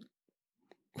those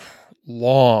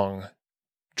long,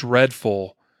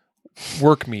 dreadful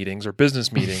work meetings or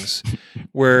business meetings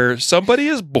where somebody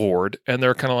is bored and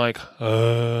they're kind of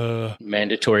like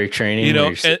mandatory training,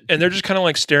 and they're just kind of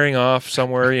like staring off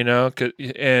somewhere,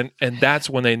 and that's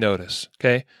when they notice,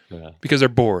 okay? Yeah. Because they're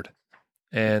bored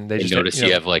and they just notice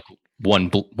you have like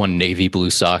one navy blue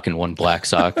sock and one black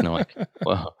sock, and they're like,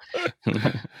 wow.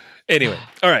 Anyway,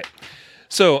 all right.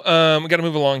 So we got to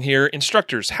move along here.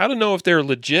 Instructors, how to know if they're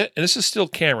legit. And this is still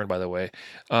Cameron, by the way.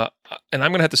 And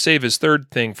I'm going to have to save his third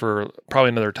thing for probably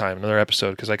another time, another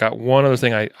episode, because I got one other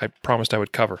thing I promised I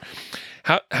would cover.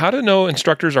 How to know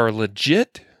instructors are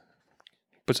legit,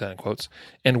 puts that in quotes,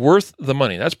 and worth the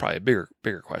money. That's probably a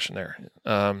bigger question there.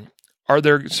 Are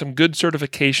there some good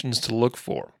certifications to look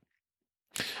for?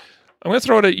 I'm going to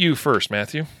throw it at you first,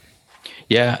 Matthew.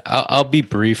 Yeah, I'll be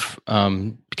brief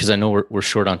because I know we're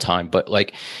short on time, but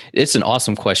like it's an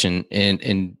awesome question,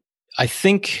 and I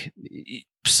think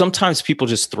sometimes people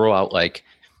just throw out like,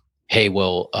 "Hey,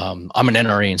 well, I'm an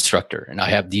NRA instructor and I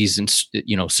have these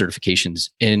certifications,"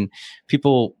 and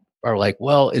people are like,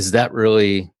 "Well, is that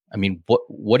really? I mean,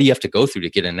 what do you have to go through to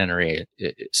get an NRA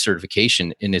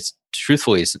certification?" And it's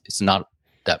truthfully, it's not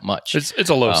that much. It's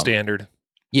a low standard.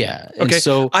 Yeah. Okay. And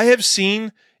so I have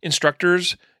seen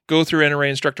instructors go through NRA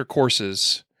instructor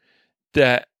courses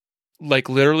that like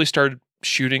literally started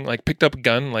shooting, like picked up a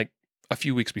gun like a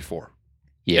few weeks before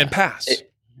and passed.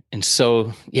 And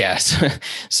so, yes,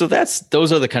 so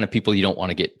those are the kind of people you don't want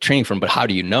to get training from, but how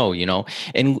do you know,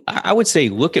 and I would say,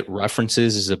 look at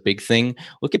references is a big thing.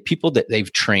 Look at people that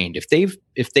they've trained. If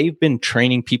they've been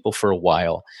training people for a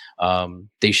while,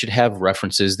 they should have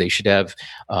references. They should have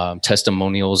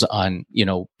testimonials on,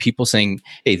 people saying,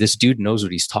 "Hey, this dude knows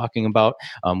what he's talking about."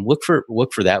 Look for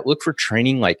that. Look for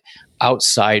training like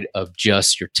outside of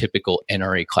just your typical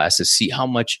NRA classes. See how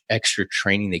much extra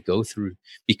training they go through,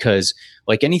 because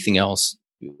like anything else,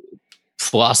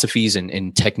 philosophies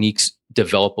and techniques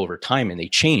develop over time and they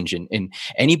change. And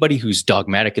anybody who's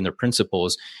dogmatic in their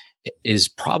principles is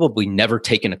probably never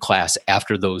taken a class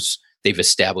after they've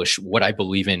established what I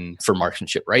believe in for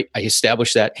marksmanship, right? I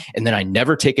establish that, and then I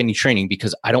never take any training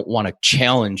because I don't want to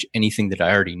challenge anything that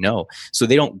I already know. So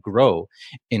they don't grow.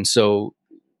 And so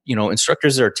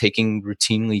instructors that are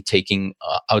routinely taking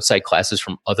outside classes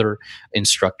from other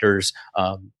instructors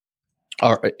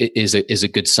is a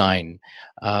good sign,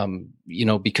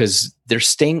 because they're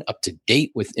staying up to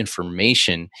date with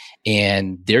information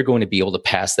and they're going to be able to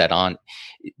pass that on.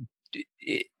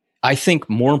 I think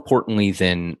more importantly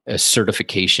than a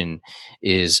certification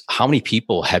is how many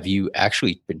people have you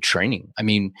actually been training? I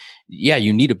mean, yeah,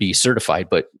 you need to be certified,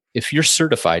 but if you're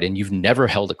certified and you've never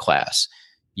held a class,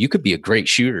 you could be a great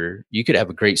shooter. You could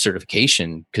have a great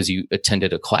certification because you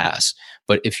attended a class.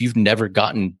 But if you've never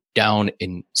gotten down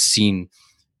and seen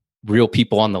real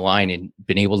people on the line and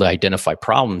been able to identify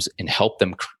problems and help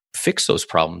them fix those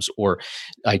problems, or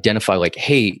identify like,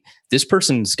 hey, this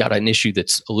person's got an issue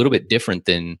that's a little bit different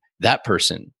than that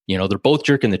person. They're both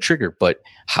jerking the trigger, but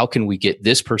how can we get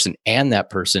this person and that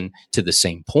person to the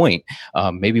same point?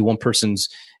 Maybe one person's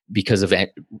because of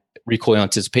recoil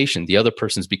anticipation, the other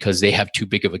person's because they have too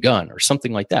big of a gun or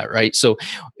something like that, right? So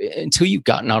until you've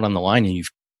gotten out on the line and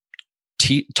you've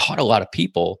taught a lot of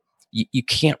people, you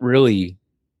can't really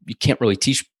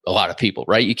teach a lot of people,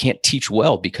 right? You can't teach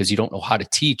well because you don't know how to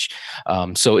teach.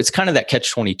 So it's kind of that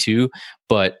catch-22.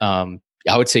 But I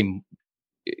would say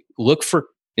look for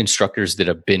instructors that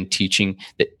have been teaching,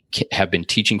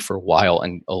 for a while,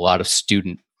 and a lot of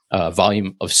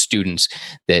volume of students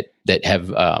that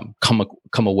have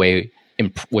come away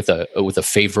with a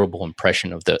favorable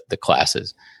impression of the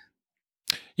classes.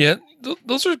 Yeah,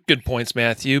 those are good points,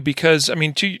 Matthew. Because I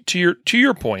mean, to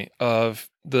your point of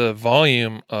the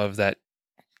volume of that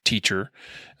teacher,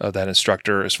 of that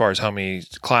instructor, as far as how many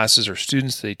classes or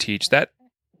students they teach, that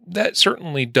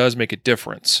certainly does make a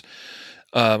difference.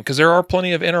 Because there are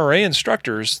plenty of NRA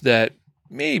instructors that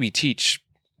maybe teach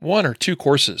 1 or 2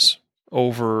 courses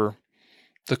over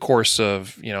the course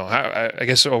of, I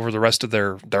guess over the rest of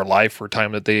their life or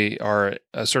time that they are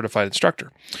a certified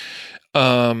instructor.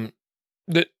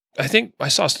 That I think I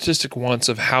saw a statistic once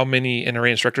of how many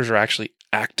NRA instructors are actually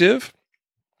active,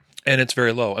 and it's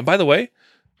very low. And by the way,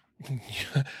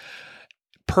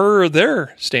 per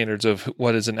their standards of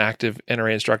what is an active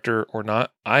NRA instructor or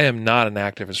not, I am not an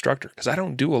active instructor because I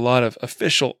don't do a lot of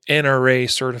official NRA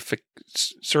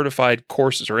certified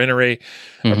courses or NRA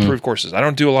approved courses. I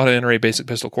don't do a lot of NRA basic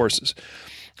pistol courses.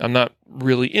 I'm not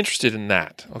really interested in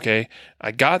that. Okay.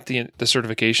 I got the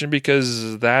certification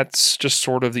because that's just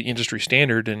sort of the industry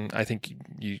standard. And I think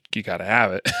you got to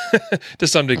have it to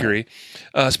some degree,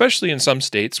 especially in some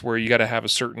states where you got to have a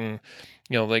certain,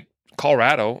 like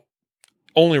Colorado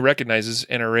only recognizes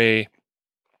NRA,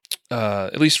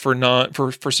 at least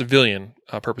for civilian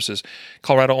purposes.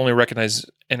 Colorado only recognizes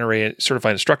NRA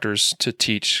certified instructors to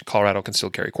teach Colorado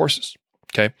concealed carry courses.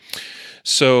 Okay.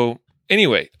 So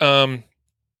anyway,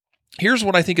 here's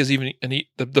what I think is even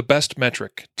the best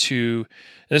metric to,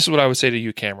 and this is what I would say to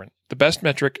you, Cameron, the best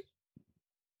metric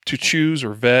to choose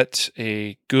or vet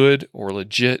a good or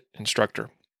legit instructor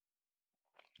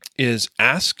is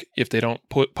ask, if they don't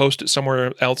post it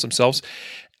somewhere else themselves,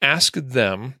 ask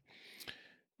them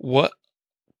what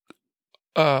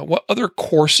other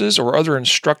courses or other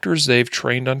instructors they've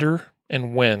trained under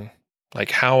and when,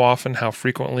 like how often, how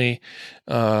frequently.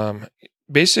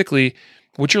 Basically,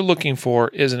 what you're looking for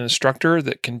is an instructor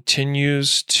that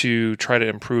continues to try to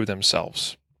improve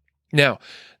themselves. Now,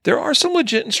 there are some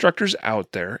legit instructors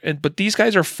out there, but these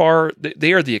guys are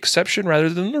they are the exception rather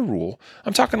than the rule.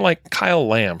 I'm talking like Kyle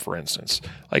Lamb, for instance.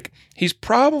 Like, he's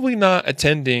probably not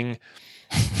attending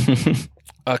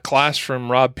a class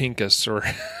from Rob Pincus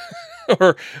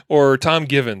or Tom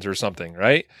Givens or something,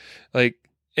 right? Like,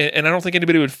 and I don't think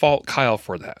anybody would fault Kyle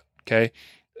for that, okay?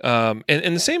 And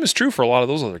the same is true for a lot of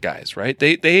those other guys, right?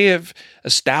 They have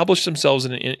established themselves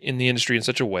in the industry in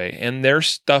such a way, and their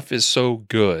stuff is so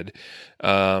good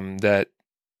that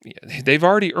they've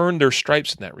already earned their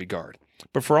stripes in that regard.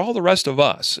 But for all the rest of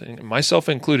us, and myself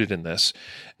included in this,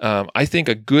 I think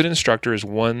a good instructor is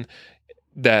one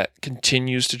that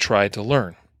continues to try to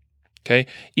learn. Okay,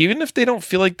 even if they don't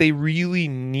feel like they really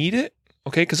need it.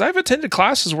 Okay, because I've attended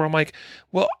classes where I'm like,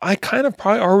 well, I kind of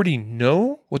probably already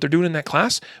know what they're doing in that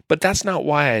class, but that's not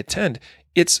why I attend.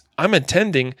 I'm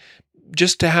attending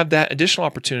just to have that additional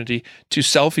opportunity to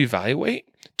self-evaluate,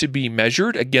 to be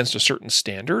measured against a certain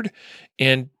standard,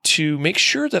 and to make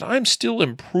sure that I'm still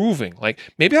improving. Like,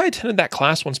 maybe I attended that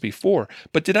class once before,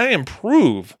 but did I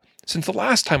improve since the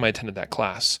last time I attended that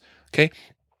class? Okay.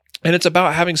 And it's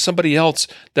about having somebody else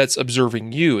that's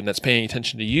observing you and that's paying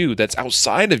attention to you, that's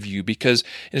outside of you, because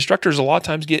instructors a lot of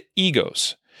times get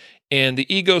egos. And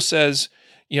the ego says,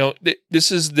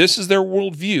 this is their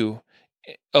worldview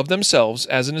of themselves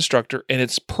as an instructor, and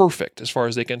it's perfect as far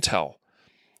as they can tell.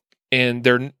 and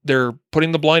they're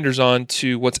putting the blinders on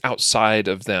to what's outside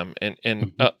of them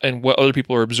and what other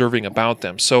people are observing about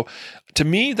them. So to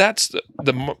me, that's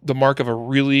the mark of a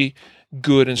really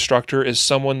good instructor, is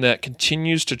someone that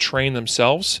continues to train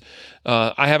themselves.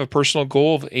 I have a personal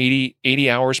goal of 80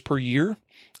 hours per year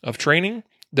of training.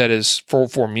 That is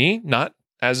for me, not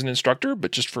as an instructor,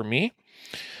 but just for me.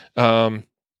 And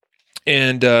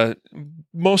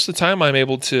most of the time I'm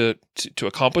able to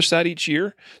accomplish that each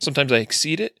year. Sometimes I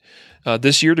exceed it.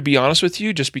 This year, to be honest with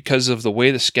you, just because of the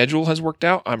way the schedule has worked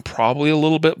out, I'm probably a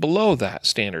little bit below that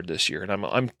standard this year. And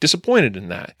I'm disappointed in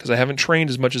that because I haven't trained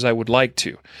as much as I would like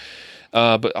to.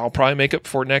 But I'll probably make up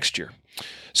for it next year.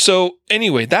 So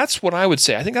anyway, that's what I would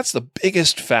say. I think that's the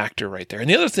biggest factor right there. And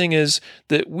the other thing is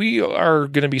that we are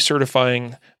going to be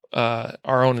certifying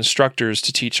our own instructors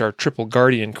to teach our Triple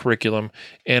Guardian curriculum,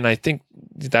 and I think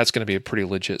that's going to be a pretty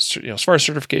legit. As far as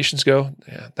certifications go,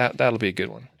 yeah, that'll be a good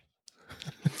one.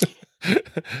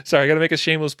 Sorry, I got to make a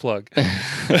shameless plug.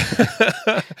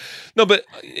 No, but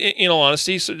in all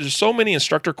honesty, so there's so many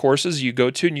instructor courses you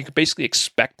go to, and you can basically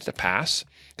expect to pass.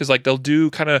 Because like they'll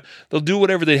do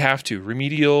whatever they have to,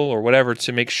 remedial or whatever,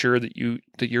 to make sure that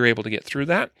you're able to get through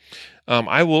that.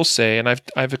 I will say, and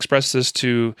I've expressed this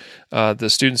to the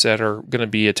students that are going to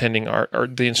be attending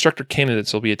the instructor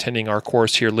candidates will be attending our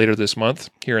course here later this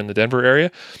month here in the Denver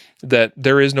area, that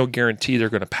there is no guarantee they're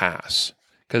going to pass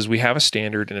because we have a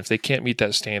standard, and if they can't meet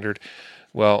that standard,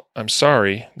 well, I'm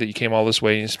sorry that you came all this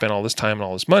way and you spent all this time and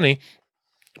all this money,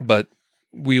 but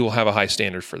we will have a high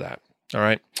standard for that. All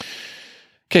right.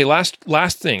 Okay,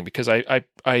 last thing, because I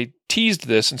teased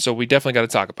this, and so we definitely got to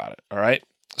talk about it, all right?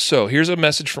 So here's a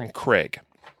message from Craig.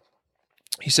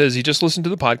 He says he just listened to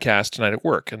the podcast tonight at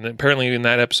work, and apparently in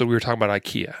that episode we were talking about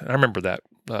IKEA. I remember that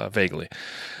vaguely.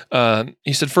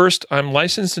 He said, first, I'm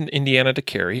licensed in Indiana to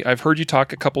carry. I've heard you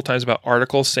talk a couple times about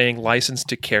articles saying licensed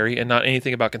to carry and not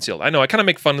anything about concealed. I know, I kind of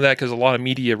make fun of that because a lot of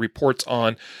media reports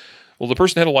on, well, the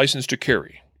person had a license to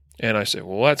carry. And I say,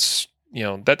 well, that's...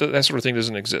 that sort of thing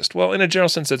doesn't exist. Well, in a general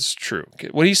sense, that's true. Okay.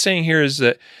 What he's saying here is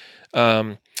that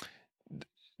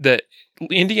that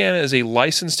Indiana is a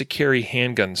license to carry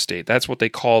handgun state. That's what they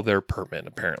call their permit,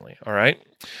 apparently. All right.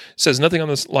 It says nothing on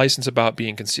this license about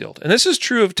being concealed. And this is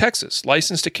true of Texas,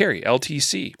 license to carry,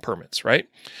 LTC permits, right?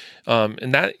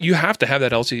 And that you have to have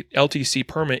that LTC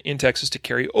permit in Texas to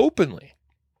carry openly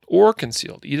or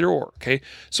concealed, either or, okay?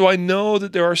 So I know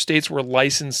that there are states where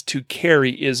license to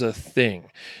carry is a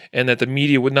thing and that the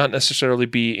media would not necessarily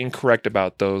be incorrect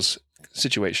about those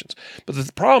situations. But the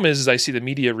problem is I see the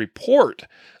media report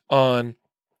on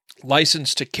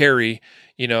license to carry,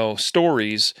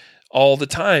 stories all the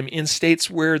time in states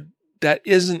where that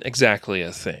isn't exactly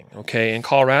a thing, okay? In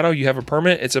Colorado, you have a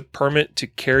permit. It's a permit to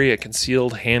carry a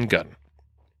concealed handgun,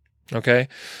 okay?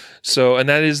 So, and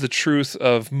that is the truth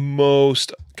of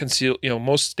most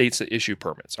most states that issue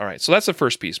permits. All right. So that's the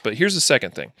first piece. But here's the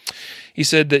second thing. He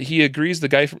said that he agrees the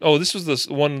guy this was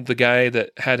the guy that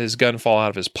had his gun fall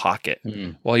out of his pocket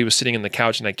while he was sitting in the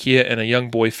couch in IKEA, and a young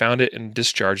boy found it and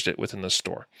discharged it within the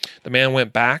store. The man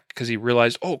went back because he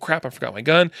realized, oh crap, I forgot my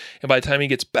gun. And by the time he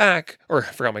gets back,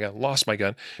 lost my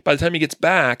gun. By the time he gets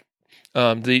back,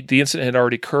 the incident had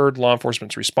already occurred. Law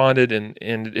enforcement's responded, and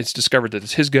it's discovered that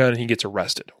it's his gun, and he gets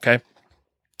arrested. Okay.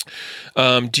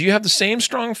 Do you have the same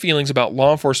strong feelings about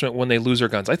law enforcement when they lose their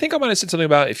guns? I think I might have said something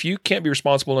about if you can't be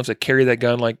responsible enough to carry that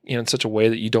gun, in such a way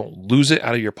that you don't lose it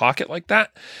out of your pocket like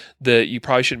that you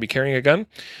probably shouldn't be carrying a gun.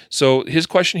 So his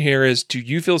question here is, do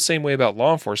you feel the same way about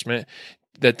law enforcement,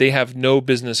 that they have no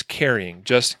business carrying?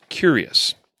 Just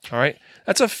curious. All right.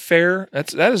 That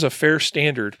is a fair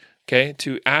standard, okay,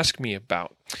 to ask me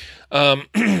about.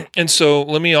 And so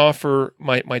let me offer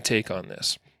my take on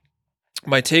this.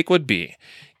 My take would be,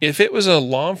 if it was a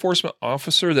law enforcement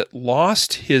officer that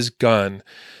lost his gun,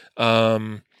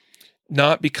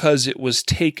 not because it was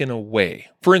taken away.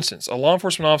 For instance, a law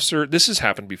enforcement officer, this has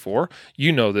happened before.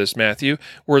 You know this, Matthew,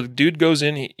 where the dude goes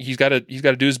in, he's got to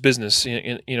do his business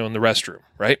in the restroom,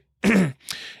 right?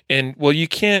 And well, you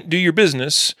can't do your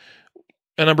business,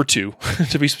 number two,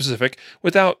 to be specific,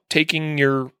 without taking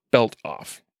your belt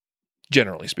off.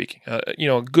 Generally speaking,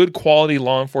 good quality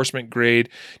law enforcement grade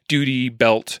duty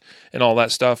belt and all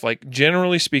that stuff. Like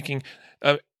generally speaking,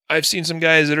 I've seen some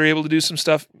guys that are able to do some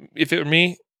stuff. If it were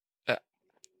me,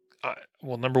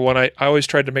 number one, I always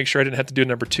tried to make sure I didn't have to do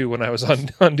number two when I was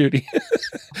on duty.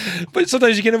 But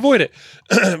sometimes you can avoid it.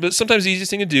 But sometimes the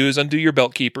easiest thing to do is undo your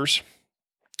belt keepers.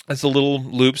 That's the little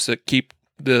loops that keep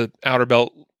the outer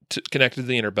belt connected to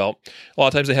the inner belt. A lot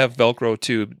of times they have Velcro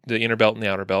to the inner belt and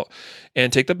the outer belt.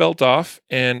 And take the belt off,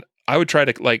 and I would try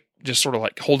to just sort of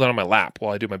hold it on my lap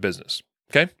while I do my business.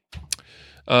 Okay?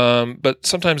 But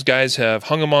sometimes guys have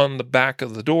hung them on the back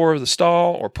of the door of the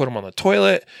stall or put them on the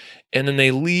toilet, and then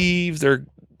they leave their,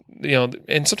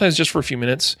 and sometimes just for a few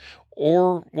minutes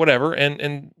or whatever,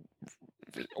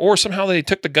 or somehow they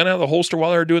took the gun out of the holster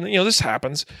while they were doing it. This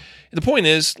happens. The point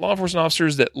is, law enforcement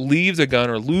officers that leave the gun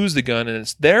or lose the gun and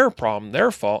it's their problem,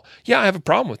 their fault. Yeah, I have a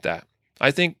problem with that.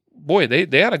 I think, boy,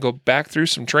 they ought to go back through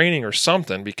some training or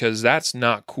something, because that's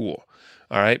not cool.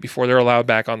 All right, before they're allowed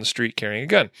back on the street carrying a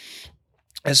gun.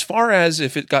 As far as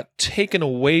if it got taken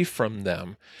away from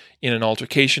them in an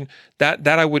altercation, that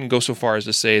I wouldn't go so far as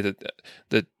to say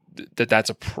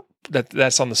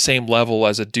that's on the same level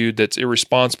as a dude that's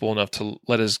irresponsible enough to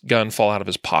let his gun fall out of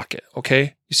his pocket.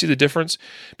 Okay, you see the difference?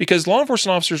 Because law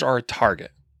enforcement officers are a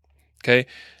target. Okay,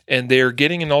 and they're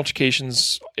getting in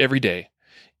altercations every day.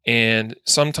 And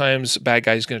sometimes a bad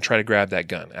guy is going to try to grab that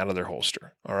gun out of their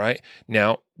holster. All right.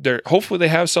 Now, hopefully they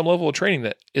have some level of training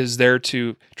that is there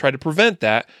to try to prevent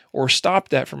that or stop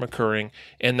that from occurring.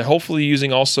 And they're hopefully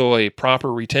using also a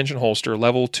proper retention holster,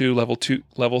 level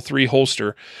 3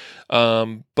 holster.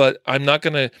 But I'm not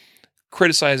going to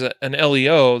criticize an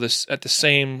LEO at the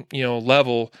same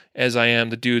level as I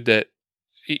am the dude that,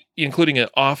 including an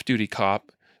off-duty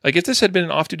cop. Like if this had been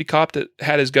an off-duty cop that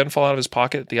had his gun fall out of his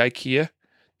pocket at the IKEA,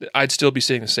 I'd still be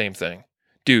saying the same thing.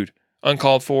 Dude,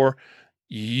 uncalled for,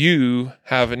 you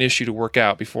have an issue to work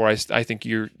out before I think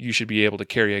you should be able to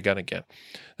carry a gun again.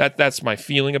 That's my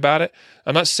feeling about it.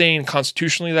 I'm not saying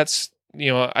constitutionally that's,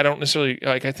 I don't necessarily,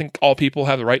 I think all people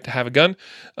have the right to have a gun,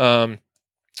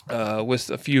 with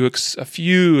a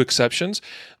few exceptions.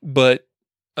 But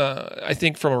I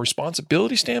think from a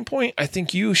responsibility standpoint, I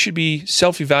think you should be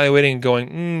self-evaluating and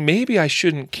going, maybe I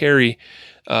shouldn't carry,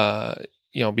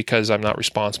 because I'm not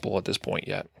responsible at this point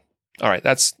yet. All right,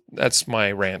 that's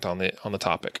my rant on the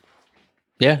topic.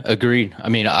 Yeah, agreed. I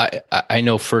mean, I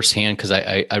know firsthand because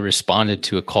I responded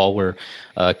to a call where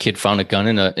a kid found a gun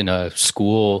in a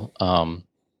school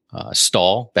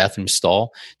bathroom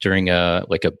stall during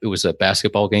it was a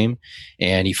basketball game,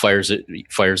 and he fires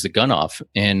the gun off,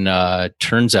 and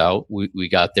turns out we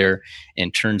got there,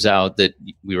 and turns out that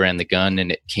we ran the gun,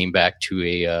 and it came back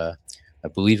to I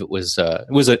believe it was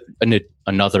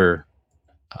another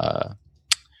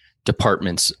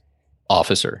department's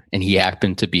officer, and he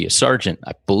happened to be a sergeant,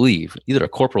 I believe, either a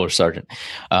corporal or sergeant.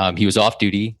 He was off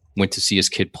duty, went to see his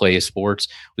kid play his sports,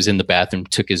 was in the bathroom,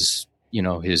 took his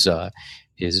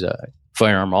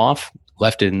firearm off,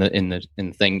 left it in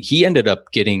the thing. He ended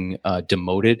up getting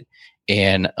demoted,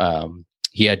 and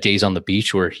he had days on the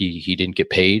beach where he didn't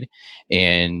get paid,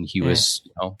 and he was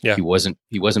he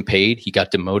wasn't paid. He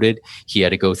got demoted. He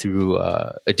had to go through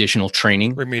additional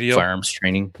training, firearms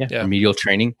training, remedial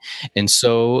training, and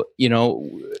so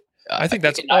I think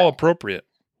that's all appropriate.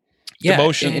 Yeah,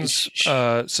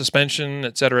 demotions, suspension,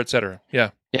 et cetera, et cetera.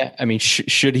 Yeah. Yeah. I mean,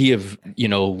 should he have,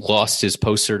 lost his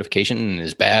post certification and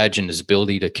his badge and his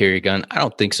ability to carry a gun? I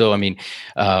don't think so. I mean,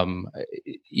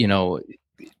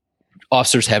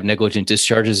 officers have negligent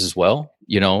discharges as well,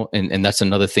 and that's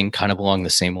another thing kind of along the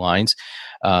same lines.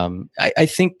 I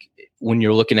think when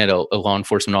you're looking at a law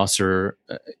enforcement officer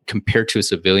compared to a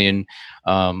civilian,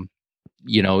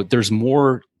 there's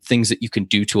more things that you can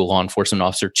do to a law enforcement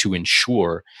officer to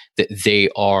ensure that they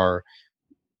are,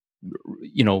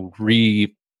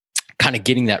 kind of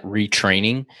getting that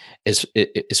retraining. As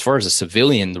far as a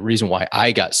civilian, the reason why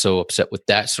I got so upset with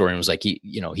that story and was like,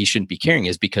 he shouldn't be carrying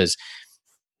is because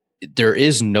there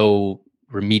is no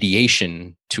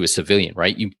remediation to a civilian,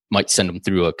 right? You might send them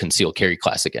through a concealed carry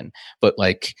class again, but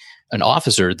like an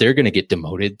officer, they're going to get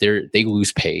demoted. They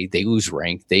lose pay, they lose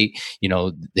rank. They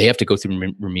have to go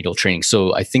through remedial training.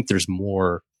 So I think there's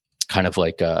more kind of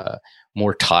like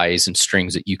more ties and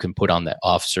strings that you can put on that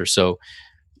officer. So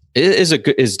it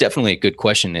is definitely a good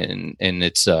question, and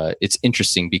it's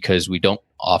interesting because we don't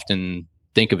often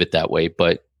think of it that way.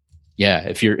 But yeah,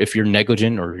 if you're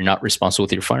negligent or you're not responsible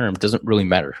with your firearm, it doesn't really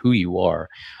matter who you are.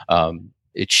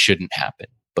 It shouldn't happen,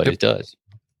 but it does.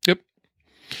 Yep,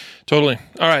 totally.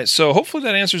 All right, so hopefully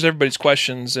that answers everybody's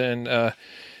questions. And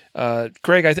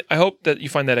Greg, I hope that you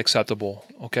find that acceptable.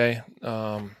 Okay,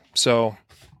 so.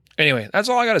 Anyway, that's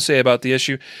all I got to say about the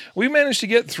issue. We managed to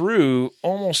get through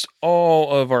almost all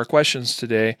of our questions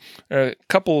today. A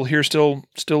couple here still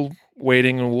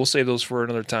waiting, and we'll save those for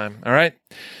another time. All right?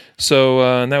 So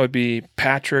and that would be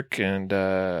Patrick and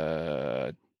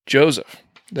Joseph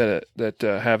that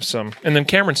have some. And then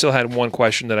Cameron still had one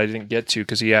question that I didn't get to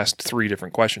because he asked 3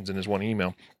 different questions in his one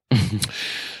email.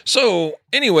 So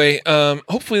anyway,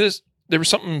 hopefully there was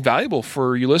something valuable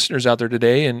for you listeners out there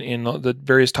today in the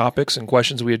various topics and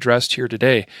questions we addressed here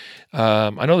today.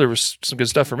 I know there was some good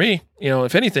stuff for me.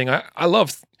 If anything,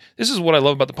 this is what I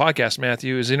love about the podcast,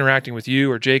 Matthew, is interacting with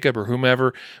you or Jacob or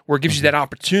whomever, where it gives you that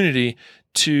opportunity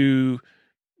to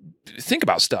think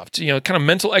about stuff, kind of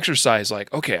mental exercise,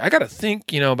 like, okay, I got to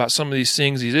think, about some of these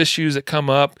things, these issues that come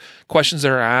up, questions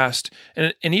that are asked.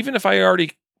 And even if I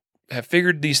already have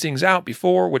figured these things out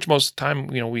before, which most of the time,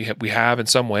 we have in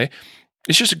some way,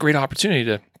 it's just a great opportunity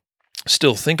to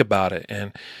still think about it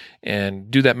and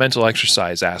do that mental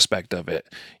exercise aspect of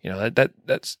it.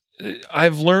 That's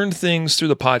I've learned things through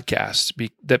the podcast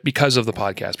because of the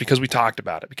podcast, because we talked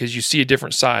about it, because you see a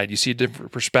different side, you see a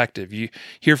different perspective, you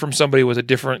hear from somebody with a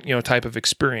different, type of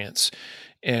experience.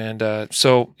 And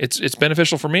so it's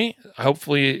beneficial for me.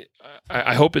 Hopefully,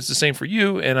 I hope it's the same for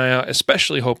you. And I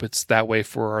especially hope it's that way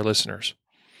for our listeners.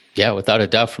 Yeah, without a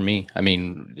doubt for me. I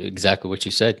mean, exactly what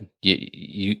you said.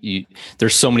 You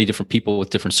there's so many different people with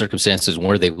different circumstances,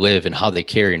 where they live and how they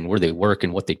carry and where they work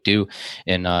and what they do.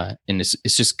 And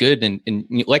it's just good. And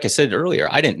like I said earlier,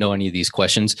 I didn't know any of these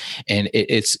questions, and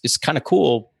it's kind of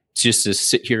cool just to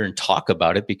sit here and talk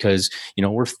about it, because,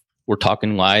 we're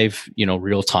talking live,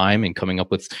 real time, and coming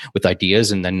up with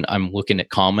ideas. And then I'm looking at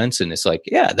comments, and it's like,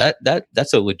 yeah,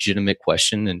 that's a legitimate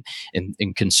question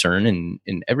and concern.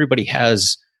 And everybody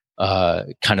has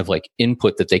kind of like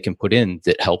input that they can put in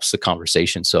that helps the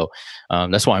conversation. So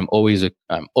that's why I'm always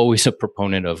a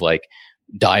proponent of like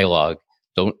dialogue.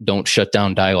 Don't shut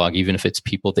down dialogue, even if it's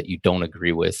people that you don't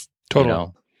agree with.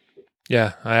 Totally.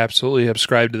 Yeah, I absolutely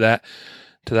subscribe to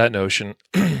that notion.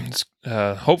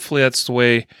 Hopefully that's the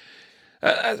way.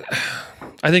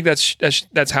 I think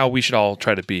that's how we should all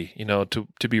try to be.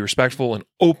 To be respectful and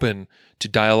open to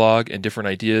dialogue and different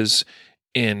ideas,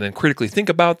 and then critically think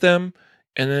about them,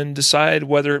 and then decide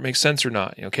whether it makes sense or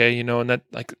not. Okay, and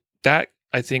that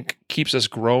I think keeps us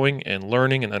growing and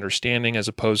learning and understanding, as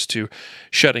opposed to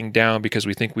shutting down because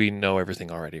we think we know everything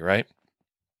already, right?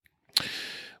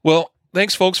 Well,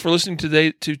 thanks, folks, for listening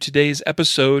to today's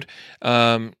episode.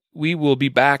 We will be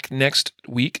back next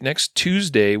week. Next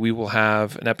Tuesday, we will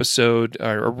have an episode,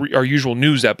 our usual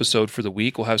news episode for the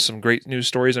week. We'll have some great news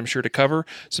stories, I'm sure, to cover,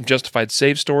 some justified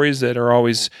save stories that are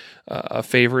always a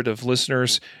favorite of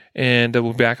listeners. And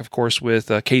we'll be back, of course,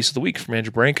 with Case of the Week from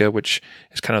Andrew Branca, which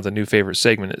is kind of the new favorite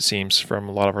segment, it seems, from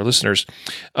a lot of our listeners.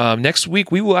 Next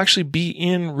week, we will actually be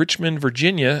in Richmond,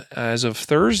 Virginia, as of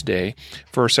Thursday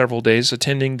for several days,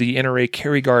 attending the NRA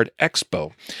Carry Guard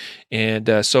Expo.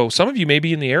 And so some of you may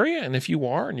be in the area, and if you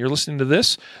are and you're listening to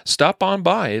this, stop on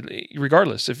by,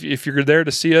 regardless if you're there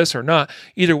to see us or not.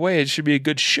 Either way, it should be a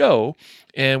good show.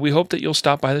 And we hope that you'll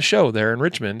stop by the show there in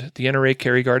Richmond, the NRA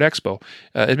Carry Guard Expo.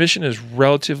 Admission is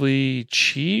relatively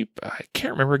cheap. I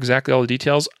can't remember exactly all the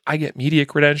details. I get media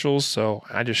credentials, so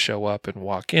I just show up and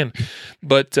walk in.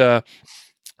 But, I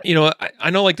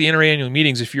know, like the NRA annual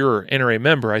meetings, if you're an NRA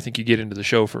member, I think you get into the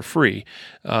show for free.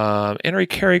 NRA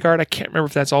Carry Guard, I can't remember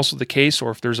if that's also the case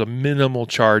or if there's a minimal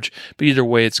charge, but either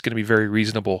way, it's going to be very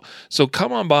reasonable. So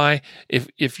come on by.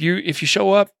 If you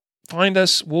show up, find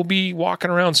us. We'll be walking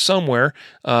around somewhere.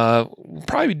 We'll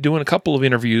probably be doing a couple of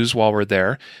interviews while we're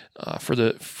there for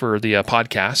the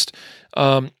podcast.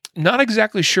 Not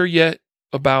exactly sure yet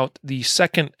about the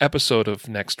second episode of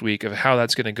next week, of how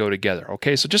that's going to go together.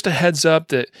 Okay, so just a heads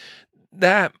up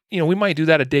that we might do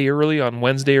that a day early on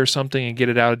Wednesday or something and get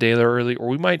it out a day early, or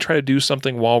we might try to do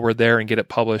something while we're there and get it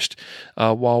published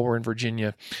while we're in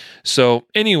Virginia. So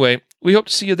anyway, we hope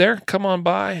to see you there. Come on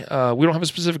by. We don't have a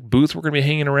specific booth we're going to be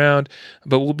hanging around,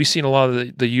 but we'll be seeing a lot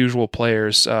of the usual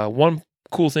players. One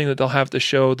cool thing that they'll have at the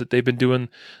show that they've been doing,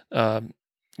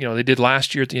 they did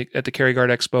last year at the Carry Guard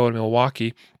Expo in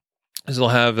Milwaukee, is they'll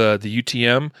have the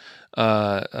UTM,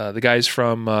 the guys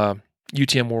from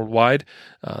UTM Worldwide.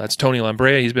 That's Tony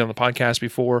Lambrea. He's been on the podcast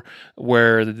before,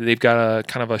 where they've got a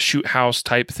kind of a shoot house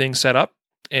type thing set up.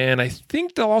 And I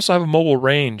think they'll also have a mobile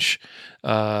range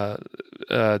at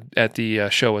the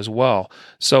show as well.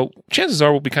 So chances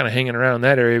are we'll be kind of hanging around in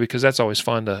that area, because that's always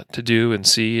fun to do and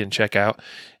see and check out.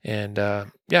 And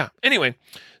anyway,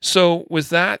 so with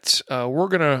that, we're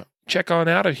going to check on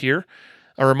out of here.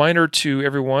 A reminder to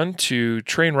everyone to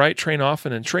train right, train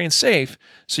often, and train safe,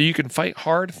 so you can fight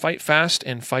hard, fight fast,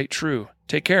 and fight true.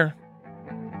 Take care.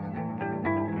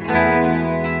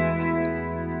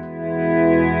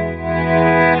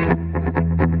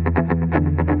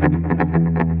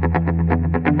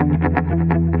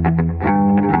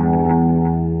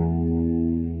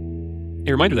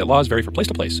 A reminder reminder that laws vary from place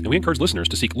to place, and we encourage listeners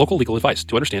to seek local legal advice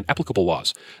to understand applicable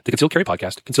laws. The Concealed Carry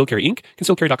Podcast, Concealed Carry Inc.,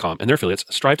 ConcealedCarry.com, and their affiliates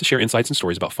strive to share insights and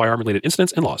stories about firearm-related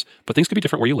incidents and laws, but things could be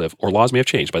different where you live, or laws may have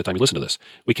changed by the time you listen to this.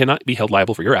 We cannot be held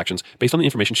liable for your actions based on the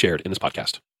information shared in this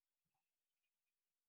podcast.